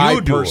 No, did I you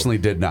do personally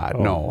did not.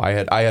 No, I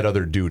had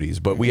other duties,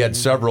 but we had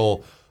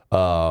several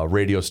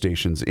radio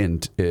stations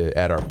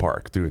at our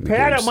park doing the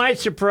Pat, games. it might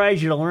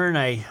surprise you to learn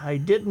I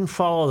didn't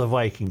follow the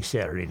Vikings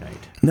Saturday night.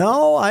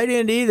 No, I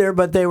didn't either,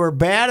 but they were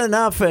bad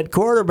enough at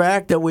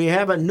quarterback that we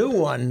have a new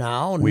one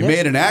now. We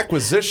made an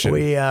acquisition.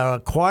 We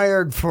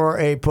acquired for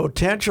a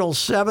potential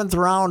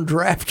 7th-round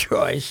draft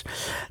choice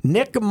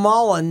Nick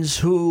Mullins,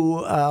 who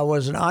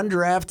was an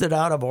undrafted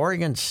out of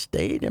Oregon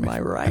State. Am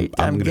I right?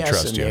 I'm gonna guessing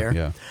trust you, here.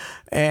 yeah.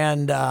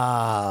 And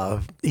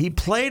he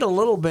played a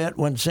little bit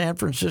when San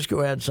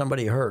Francisco had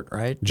somebody hurt,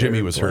 right?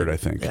 Jimmy was hurt, I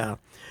think. Yeah.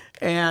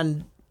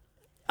 And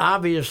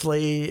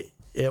obviously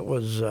it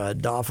was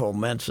Dolfo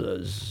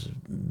Mensa's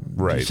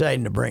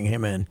deciding to bring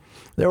him in.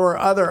 There were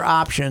other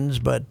options,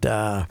 but,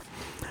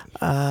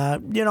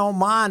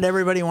 Mond,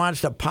 everybody wants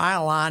to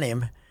pile on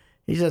him.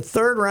 He's a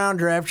 3rd-round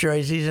draft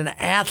choice. He's an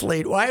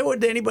athlete. Why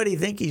would anybody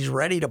think he's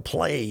ready to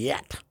play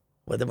yet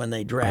when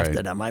they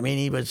drafted him? I mean,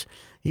 he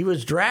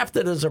was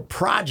drafted as a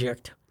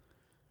project,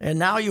 and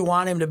now you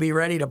want him to be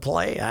ready to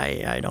play?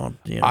 I don't.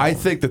 I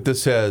think that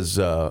this is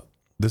going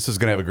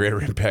to have a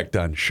greater impact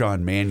on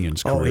Sean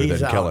Mannion's career he's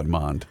than out. Kellen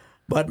Mond.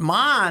 But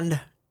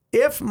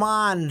if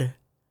Mond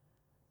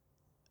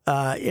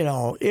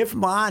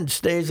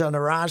stays on the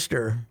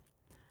roster,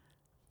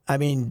 I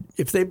mean,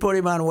 if they put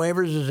him on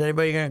waivers, is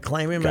anybody going to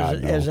claim him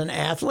God, no. as an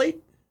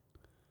athlete?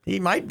 He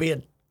might be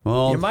a.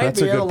 Well, you might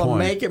that's be a good able to point.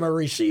 make him a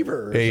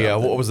receiver. Or Hey,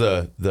 something. what was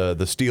the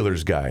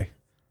Steelers guy?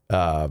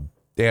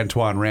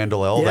 Antoine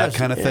Randall L, Yes, that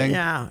kind of thing?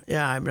 Yeah.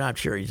 I'm not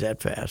sure he's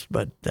that fast,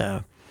 but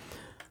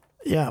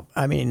yeah.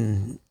 I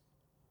mean,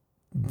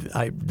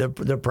 they're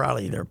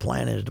probably their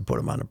plan is to put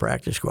him on the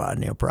practice squad,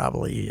 and he'll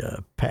probably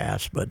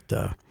pass. But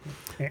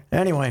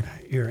anyway,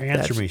 Here,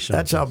 answer me something.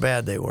 that's how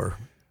bad they were.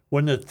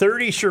 When the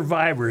 30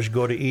 survivors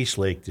go to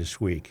Eastlake this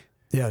week,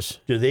 Yes.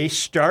 do they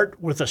start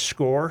with a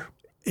score?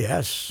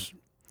 Yes.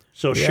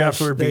 So Yes,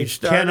 Scheffler they beats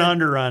started- 10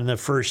 under on the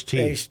first tee.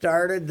 They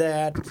started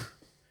that.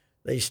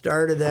 They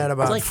started that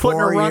about It's like putting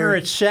a 4 runner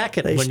years. at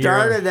second. They when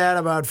started that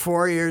about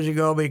 4 years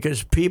ago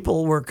because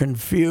people were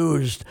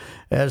confused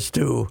as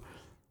to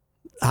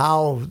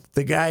how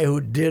the guy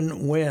who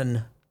didn't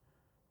win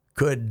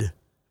could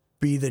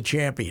be the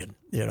champion.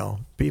 You know,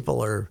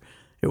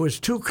 it was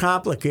too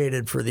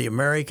complicated for the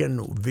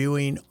American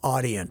viewing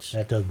audience.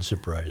 That doesn't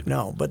surprise me.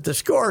 No, but the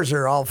scores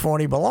are all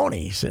phony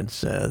baloney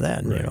since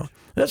then. You know,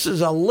 this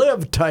is a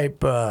live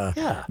type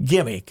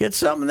gimmick. It's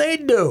something they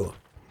do.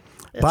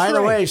 By the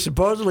right. way,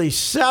 supposedly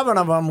 7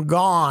 of them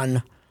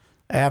gone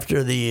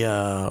after the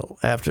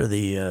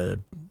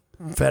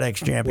FedEx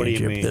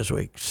Championship mean? this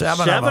week.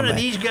 Seven of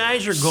these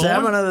guys are going?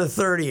 7 of the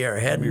 30 are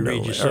heading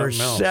read you or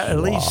something else. at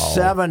least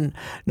 7.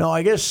 No,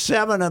 I guess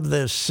 7 of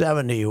the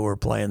 70 who are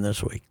playing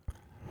this week.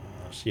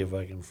 I'll see if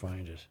I can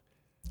find it.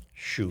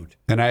 Shoot.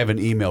 And I have an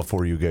email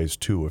for you guys,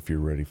 too, if you're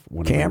ready.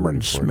 Whenever you're Cameron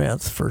ready for it.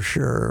 Smith for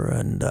sure,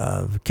 and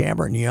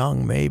Cameron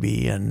Young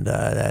maybe, and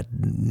that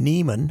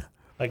Neiman.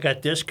 I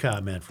got this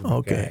comment from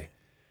a guy.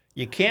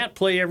 You can't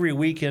play every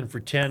weekend for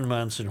 10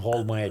 months and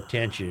hold my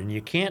attention, and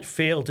you can't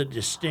fail to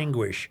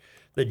distinguish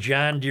the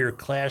John Deere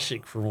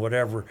Classic from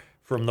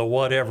the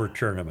whatever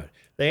tournament.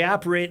 They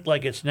operate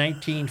like it's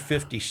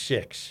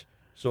 1956.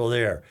 So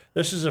there.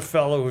 This is a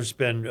fellow who's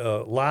been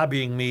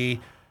lobbying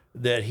me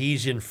that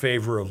he's in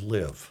favor of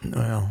live.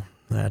 Well,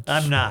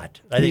 I'm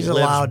not. I He's think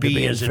live's allowed to B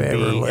be in as in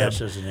favor of B, live.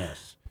 S as in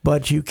S.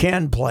 But you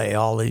can play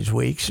all these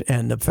weeks,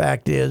 and the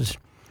fact is,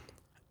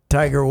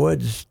 Tiger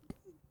Woods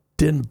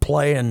didn't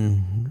play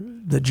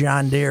in the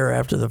John Deere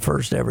after the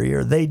first every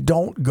year. They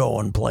don't go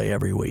and play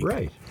every week.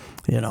 Right.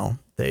 You know,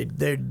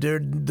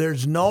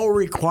 there's no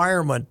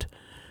requirement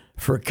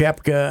for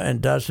Koepka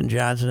and Dustin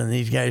Johnson and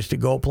these guys to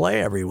go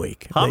play every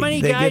week. How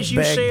many guys get you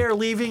begged. say are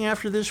leaving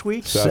after this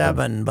week?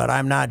 7, but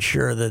I'm not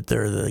sure that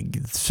they're the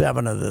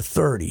 7 of the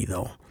 30,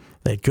 though.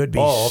 They could be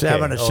Oh, okay,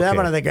 7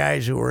 okay. of the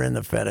guys who were in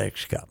the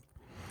FedEx Cup.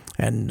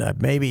 And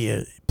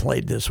maybe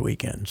played this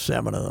weekend.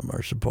 7 of them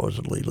are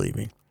supposedly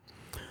leaving.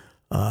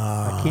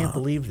 I can't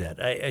believe that.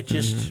 I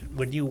just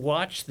when you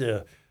watch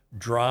the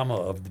drama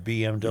of the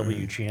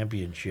BMW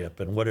Championship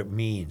and what it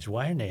means,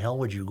 why in the hell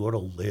would you go to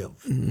live?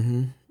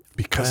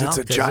 Because it's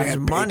a 'cause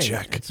giant money.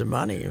 paycheck. It's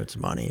money.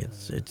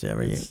 It's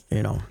every,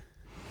 you know.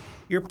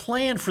 You're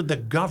playing for the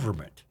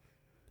government.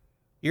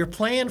 You're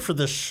playing for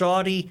the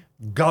Saudi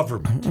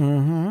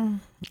government.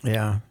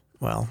 Yeah,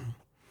 well,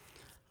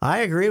 I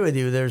agree with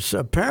you. There's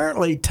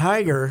apparently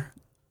Tiger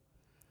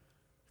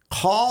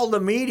called a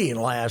meeting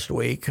last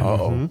week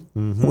with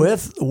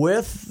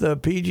the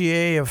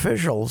PGA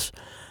officials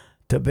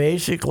to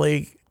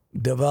basically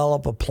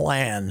develop a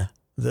plan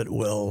that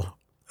will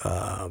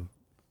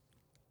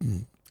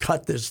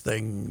cut this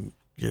thing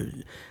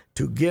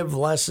to give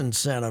less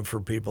incentive for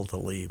people to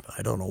leave.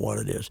 I don't know what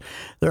it is.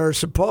 They're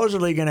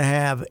supposedly going to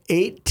have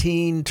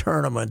 18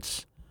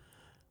 tournaments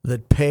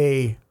that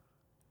pay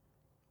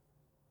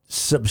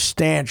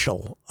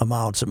substantial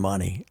amounts of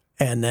money,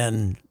 and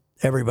then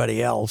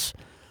everybody else,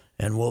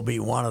 and we'll be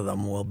one of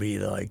them, will be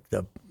like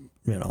the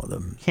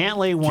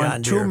Cantley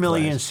won John Deere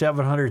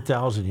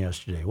 $2,700,000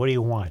 yesterday. What do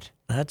you want?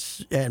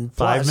 that's and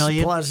 $5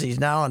 million? plus he's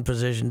now in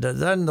position.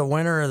 Doesn't the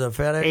winner of the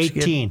FedEx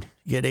 18.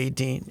 get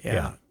 18?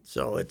 Yeah.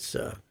 So it's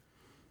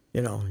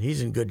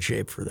he's in good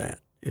shape for that.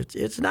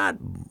 It's not.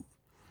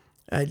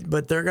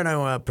 But they're going to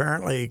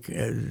apparently.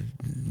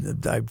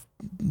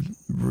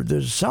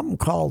 There's something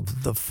called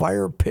the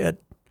fire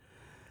pit.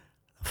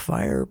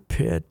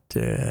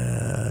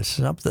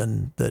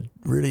 Something that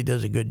really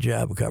does a good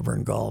job of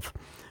covering golf,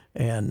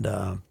 and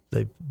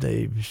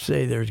they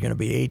say there's going to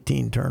be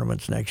 18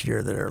 tournaments next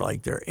year that are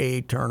like their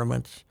A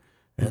tournaments,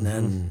 and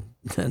then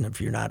if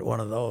you're not one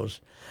of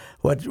those,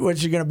 what's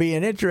going to be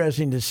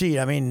interesting to see.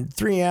 I mean,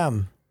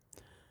 3M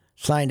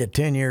signed a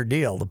 10-year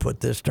deal to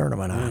put this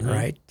tournament on,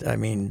 right? I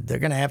mean, they're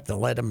going to have to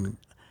let them.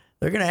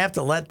 They're going to have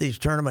to let these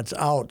tournaments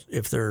out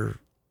if they're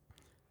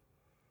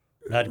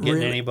Not getting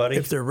really, anybody?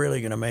 if they're really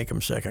going to make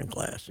them second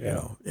class. You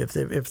know, if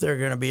they're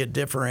going to be a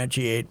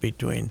differentiation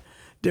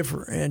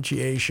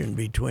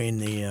between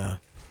the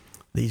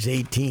these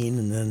 18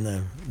 and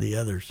then the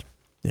others.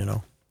 You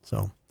know,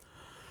 so.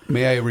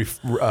 May I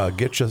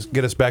get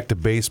us back to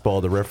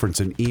baseball to reference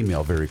an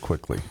email very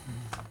quickly?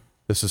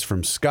 This is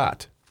from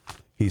Scott.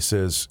 He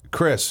says,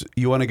 Chris,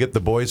 you want to get the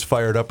boys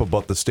fired up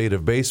about the state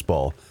of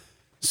baseball?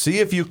 See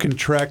if you can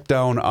track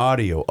down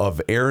audio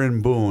of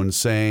Aaron Boone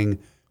saying,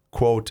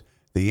 quote,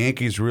 the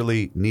Yankees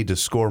really need to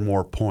score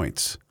more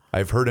points.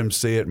 I've heard him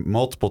say it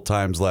multiple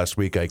times last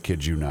week. I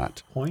kid you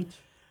not. Points?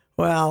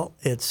 Well,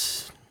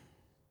 it's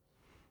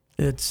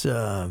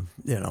I'm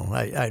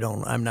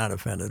not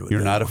offended with You're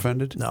that not one.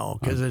 offended? No,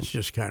 because it's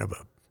just kind of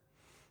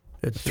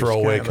a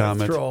Throwaway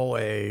comment?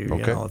 Throwaway,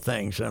 Okay.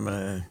 things. I'm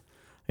gonna,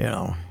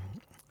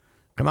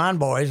 come on,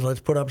 boys, let's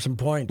put up some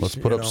points. Let's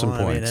put up some I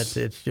mean, points.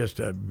 it's just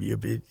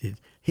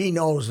he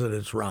knows that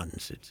it's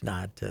runs. It's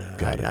not.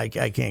 I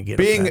can't get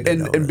Being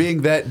offended over and it.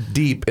 being that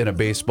deep in a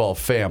baseball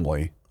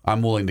family,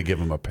 I'm willing to give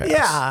him a pass.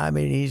 Yeah, I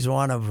mean, he's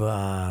one of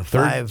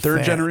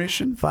third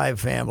generation? 5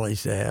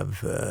 families to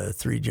have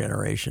 3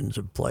 generations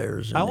of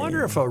players. I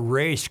wonder if a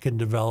race can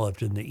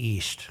develop in the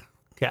East.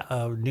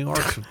 New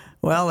York.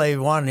 Well, they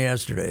won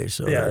yesterday,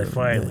 so Yeah, they're-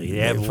 finally. They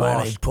have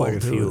finally lost quite a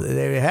pulled through. few.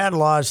 They had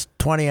lost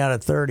 20 out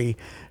of 30,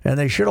 and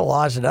they should have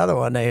lost another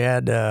one. They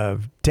had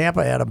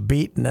Tampa had a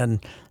beat, and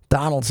then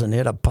Donaldson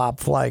hit a pop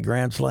fly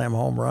grand slam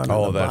home run.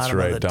 Oh, in the that's bottom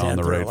right, of the down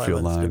the 10th or right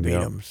field 11th to line, beat yeah.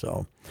 him.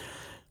 So.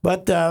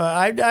 But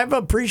I've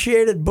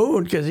appreciated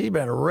Boone because he's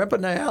been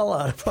ripping the hell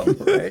out of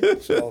them,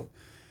 right? So,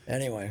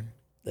 anyway,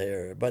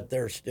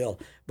 they're still.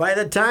 By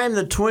the time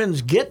the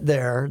Twins get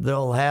there,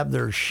 they'll have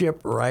their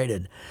ship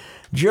righted.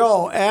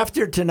 Joe,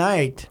 after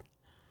tonight,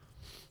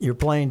 you're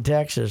playing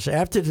Texas.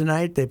 After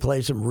tonight, they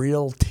play some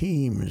real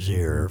teams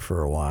here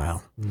for a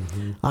while.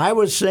 Mm-hmm. I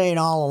was saying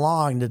all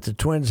along that the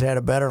Twins had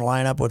a better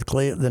lineup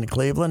than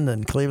Cleveland,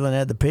 and Cleveland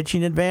had the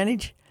pitching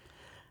advantage.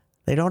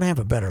 They don't have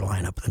a better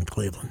lineup than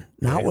Cleveland.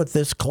 Not with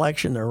this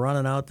collection they're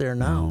running out there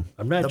now.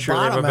 I'm not The sure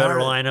they have a bottom better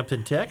are- lineup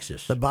than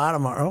Texas. The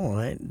bottom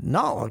are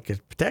no, because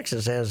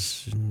Texas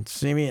has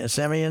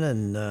Semien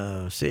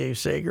and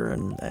Sager,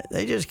 and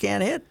they just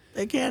can't hit.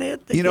 They can't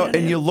hit. They can't and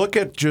hit. you look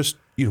at just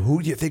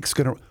who do you think's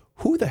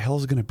who the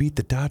hell's gonna beat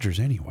the Dodgers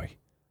anyway?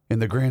 In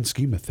the grand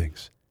scheme of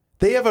things,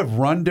 they have a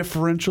run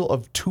differential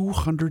of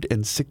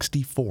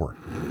 264.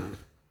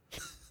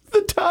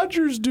 The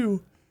Dodgers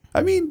do.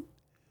 I mean,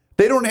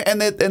 they don't.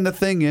 And the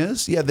thing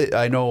is,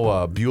 I know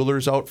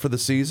Bueller's out for the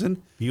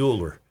season.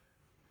 Bueller.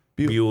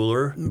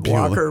 Walker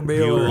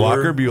Buehler.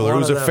 Walker Buehler, One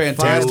who's of a the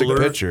fantastic five-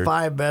 pitcher.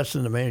 5 best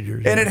in the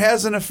majors. And it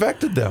hasn't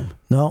affected them.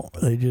 No,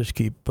 they just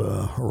keep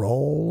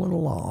rolling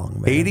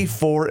along, man.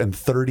 84 and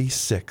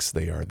 36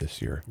 they are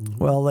this year.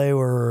 Well, they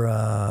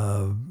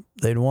were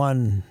they'd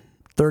won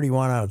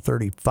 31 out of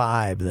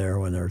 35 there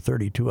when they were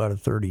 32 out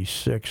of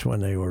 36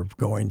 when they were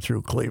going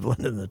through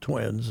Cleveland and the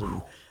Twins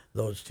and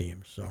those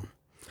teams.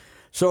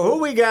 So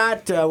who we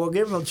got? We'll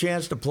give them a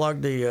chance to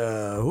plug the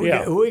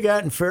who we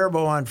got in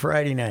Faribault on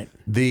Friday night.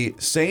 The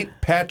St.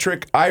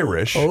 Patrick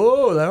Irish.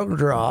 Oh, that'll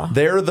draw.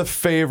 They're the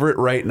favorite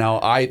right now.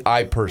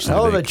 I personally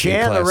Oh, think the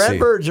in Class C.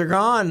 Redbirds are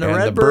gone. The And the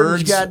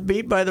Redbirds Birds- got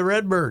beat by the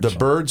Redbirds. The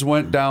Birds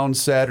went down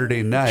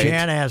Saturday night.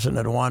 Chanhassen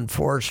had won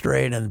 4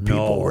 straight, and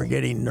people were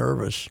getting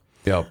nervous.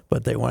 Yep.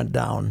 But they went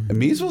down. And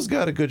Measles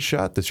got a good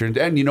shot this year.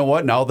 And you know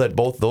what? Now that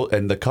both those,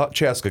 and the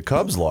Chaska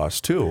Cubs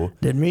lost too.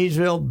 Did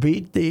Measville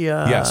beat the?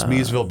 Yes,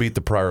 Measville beat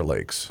the Prior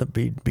Lakes.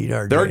 Beat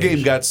our. Their Jays.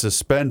 game got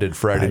suspended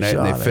Friday I night,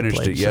 and saw they finished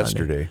played it Sunday.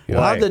 yesterday.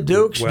 Well, how'd the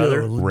Dukes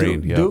Weather? do?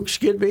 Rain, yeah. Dukes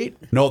get beat.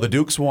 No, the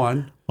Dukes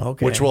won,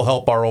 Okay. which will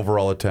help our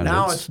overall attendance.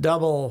 Now it's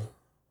double.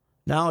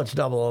 Now it's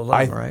double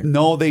 11, right?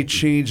 No, they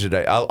changed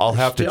it. I'll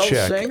have to Still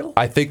check. single?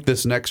 I think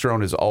this next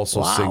round is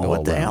also Wow, single.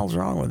 what the 11. hell's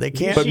wrong with they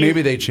can't? But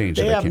maybe they changed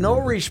it. They I have can't no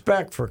remember.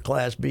 respect for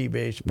Class B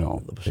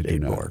baseball. No, the they do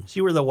state not. board.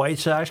 See where the White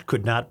Sox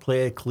could not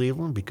play at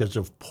Cleveland because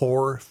of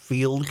poor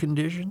field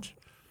conditions?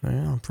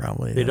 Yeah,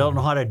 probably. They don't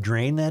know how to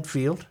drain that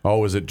field? Oh,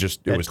 was it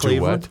just? It At was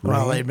Cleveland? too wet.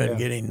 Well, they've been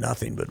getting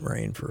nothing but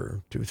rain for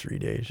 2-3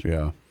 days.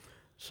 Yeah.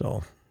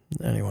 So,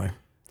 anyway,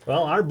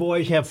 Well, our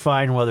boys have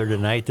fine weather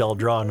tonight. They'll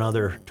draw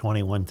another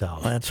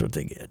 21,000. that's what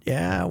they get.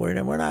 Yeah, we're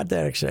not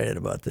that excited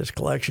about this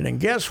collection. And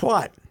guess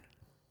what?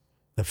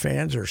 The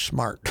fans are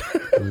smart.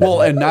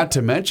 Well, and not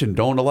to mention,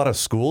 don't a lot of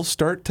schools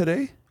start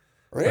today?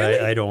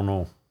 I don't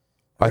know.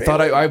 I thought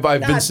I've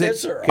been Not seeing.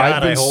 this early.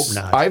 God, I hope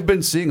not. I've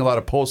been seeing a lot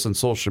of posts on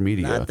social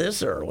media. Not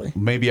this early.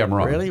 Maybe I'm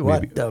wrong. Really?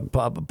 Maybe. What? The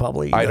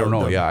public? I don't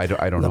know. Yeah, I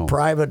don't the know.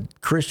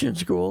 private Christian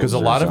schools? Because a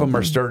or lot of them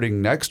are something?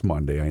 starting next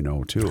Monday. I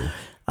know too.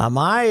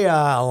 My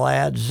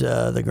lads,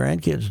 the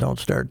grandkids don't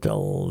start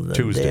till the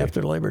Tuesday day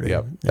after Labor Day.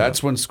 Yep.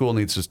 That's when school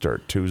needs to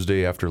start.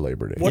 Tuesday after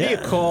Labor Day. What do you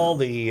call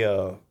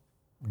the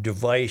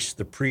device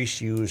the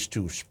priests use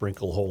to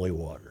sprinkle holy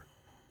water?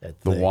 That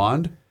The thing?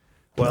 wand?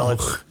 Well,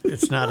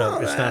 it's not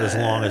as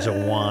long as a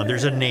wand.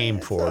 There's a name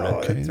for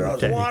it. It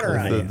throws water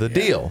on you. The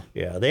deal.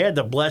 Yeah, they had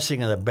the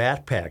blessing of the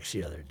backpacks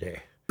the other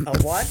day, A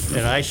what?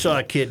 and I saw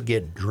a kid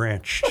get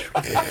drenched.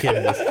 A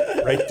kid was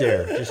right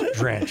there, just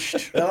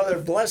drenched. No, they're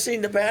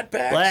blessing the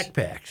backpacks.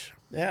 Backpacks.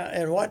 Yeah,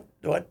 and what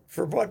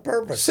for what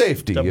purpose?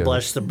 Safety. To yeah.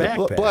 bless the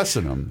backpack.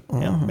 Blessing them.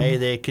 Yeah, may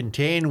they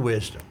contain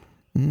wisdom.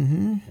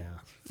 Mm-hmm.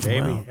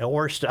 Yeah, maybe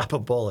or stop a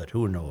bullet.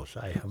 Who knows?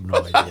 I have no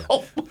idea.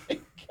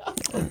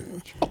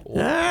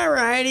 All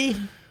righty.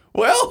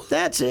 Well,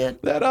 That's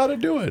it. that ought to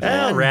do it.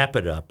 I'll wrap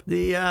it up.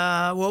 The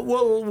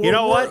we'll You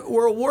know what?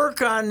 We'll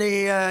work on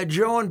the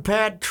Joe and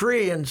Pat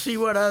tree and see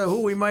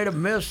who we might have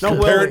missed.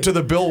 Compare it to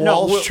the Bill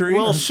Walsh tree.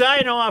 We'll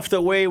sign off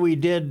the way we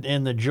did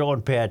in the Joe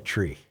and Pat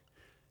tree.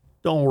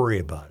 Don't worry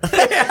about it.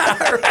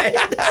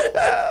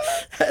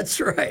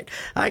 That's right.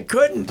 I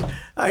couldn't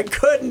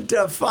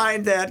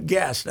find that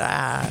guest.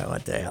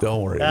 What the hell?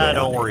 Don't worry.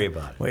 Don't worry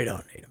about it. We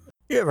don't need him.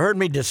 You have heard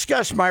me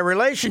discuss my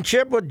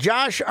relationship with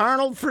Josh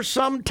Arnold for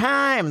some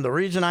time. The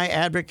reason I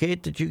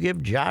advocate that you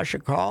give Josh a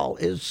call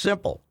is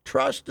simple.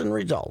 Trust and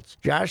results.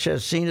 Josh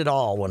has seen it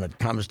all when it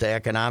comes to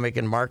economic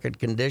and market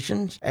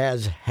conditions.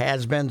 As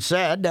has been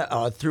said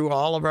through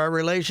all of our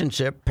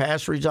relationship,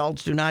 past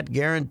results do not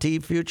guarantee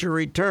future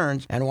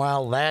returns. And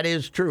while that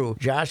is true,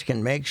 Josh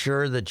can make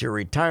sure that your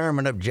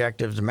retirement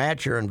objectives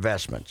match your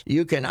investments.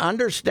 You can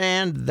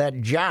understand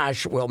that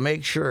Josh will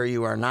make sure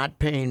you are not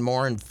paying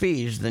more in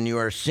fees than you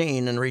are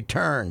seeing in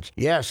returns.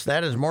 Yes,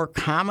 that is more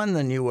common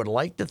than you would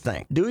like to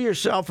think. Do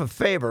yourself a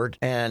favor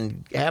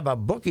and have a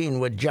booking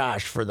with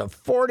Josh for the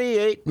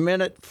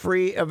 48-minute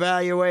free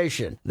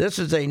evaluation. This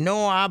is a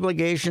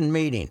no-obligation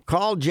meeting.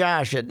 Call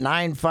Josh at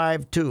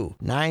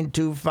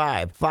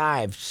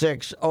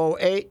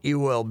 952-925-5608. You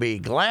will be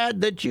glad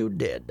that you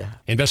did.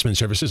 Investment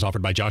services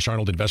offered by Josh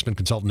Arnold Investment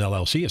Consultant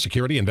LLC, a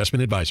security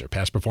investment advisor.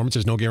 Past performance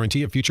is no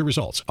guarantee of future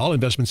results. All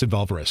investments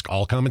involve risk.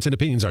 All comments and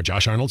opinions are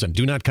Josh Arnold's and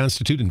do not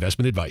constitute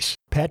investment advice.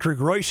 Patrick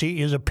Royce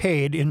is a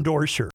paid endorser.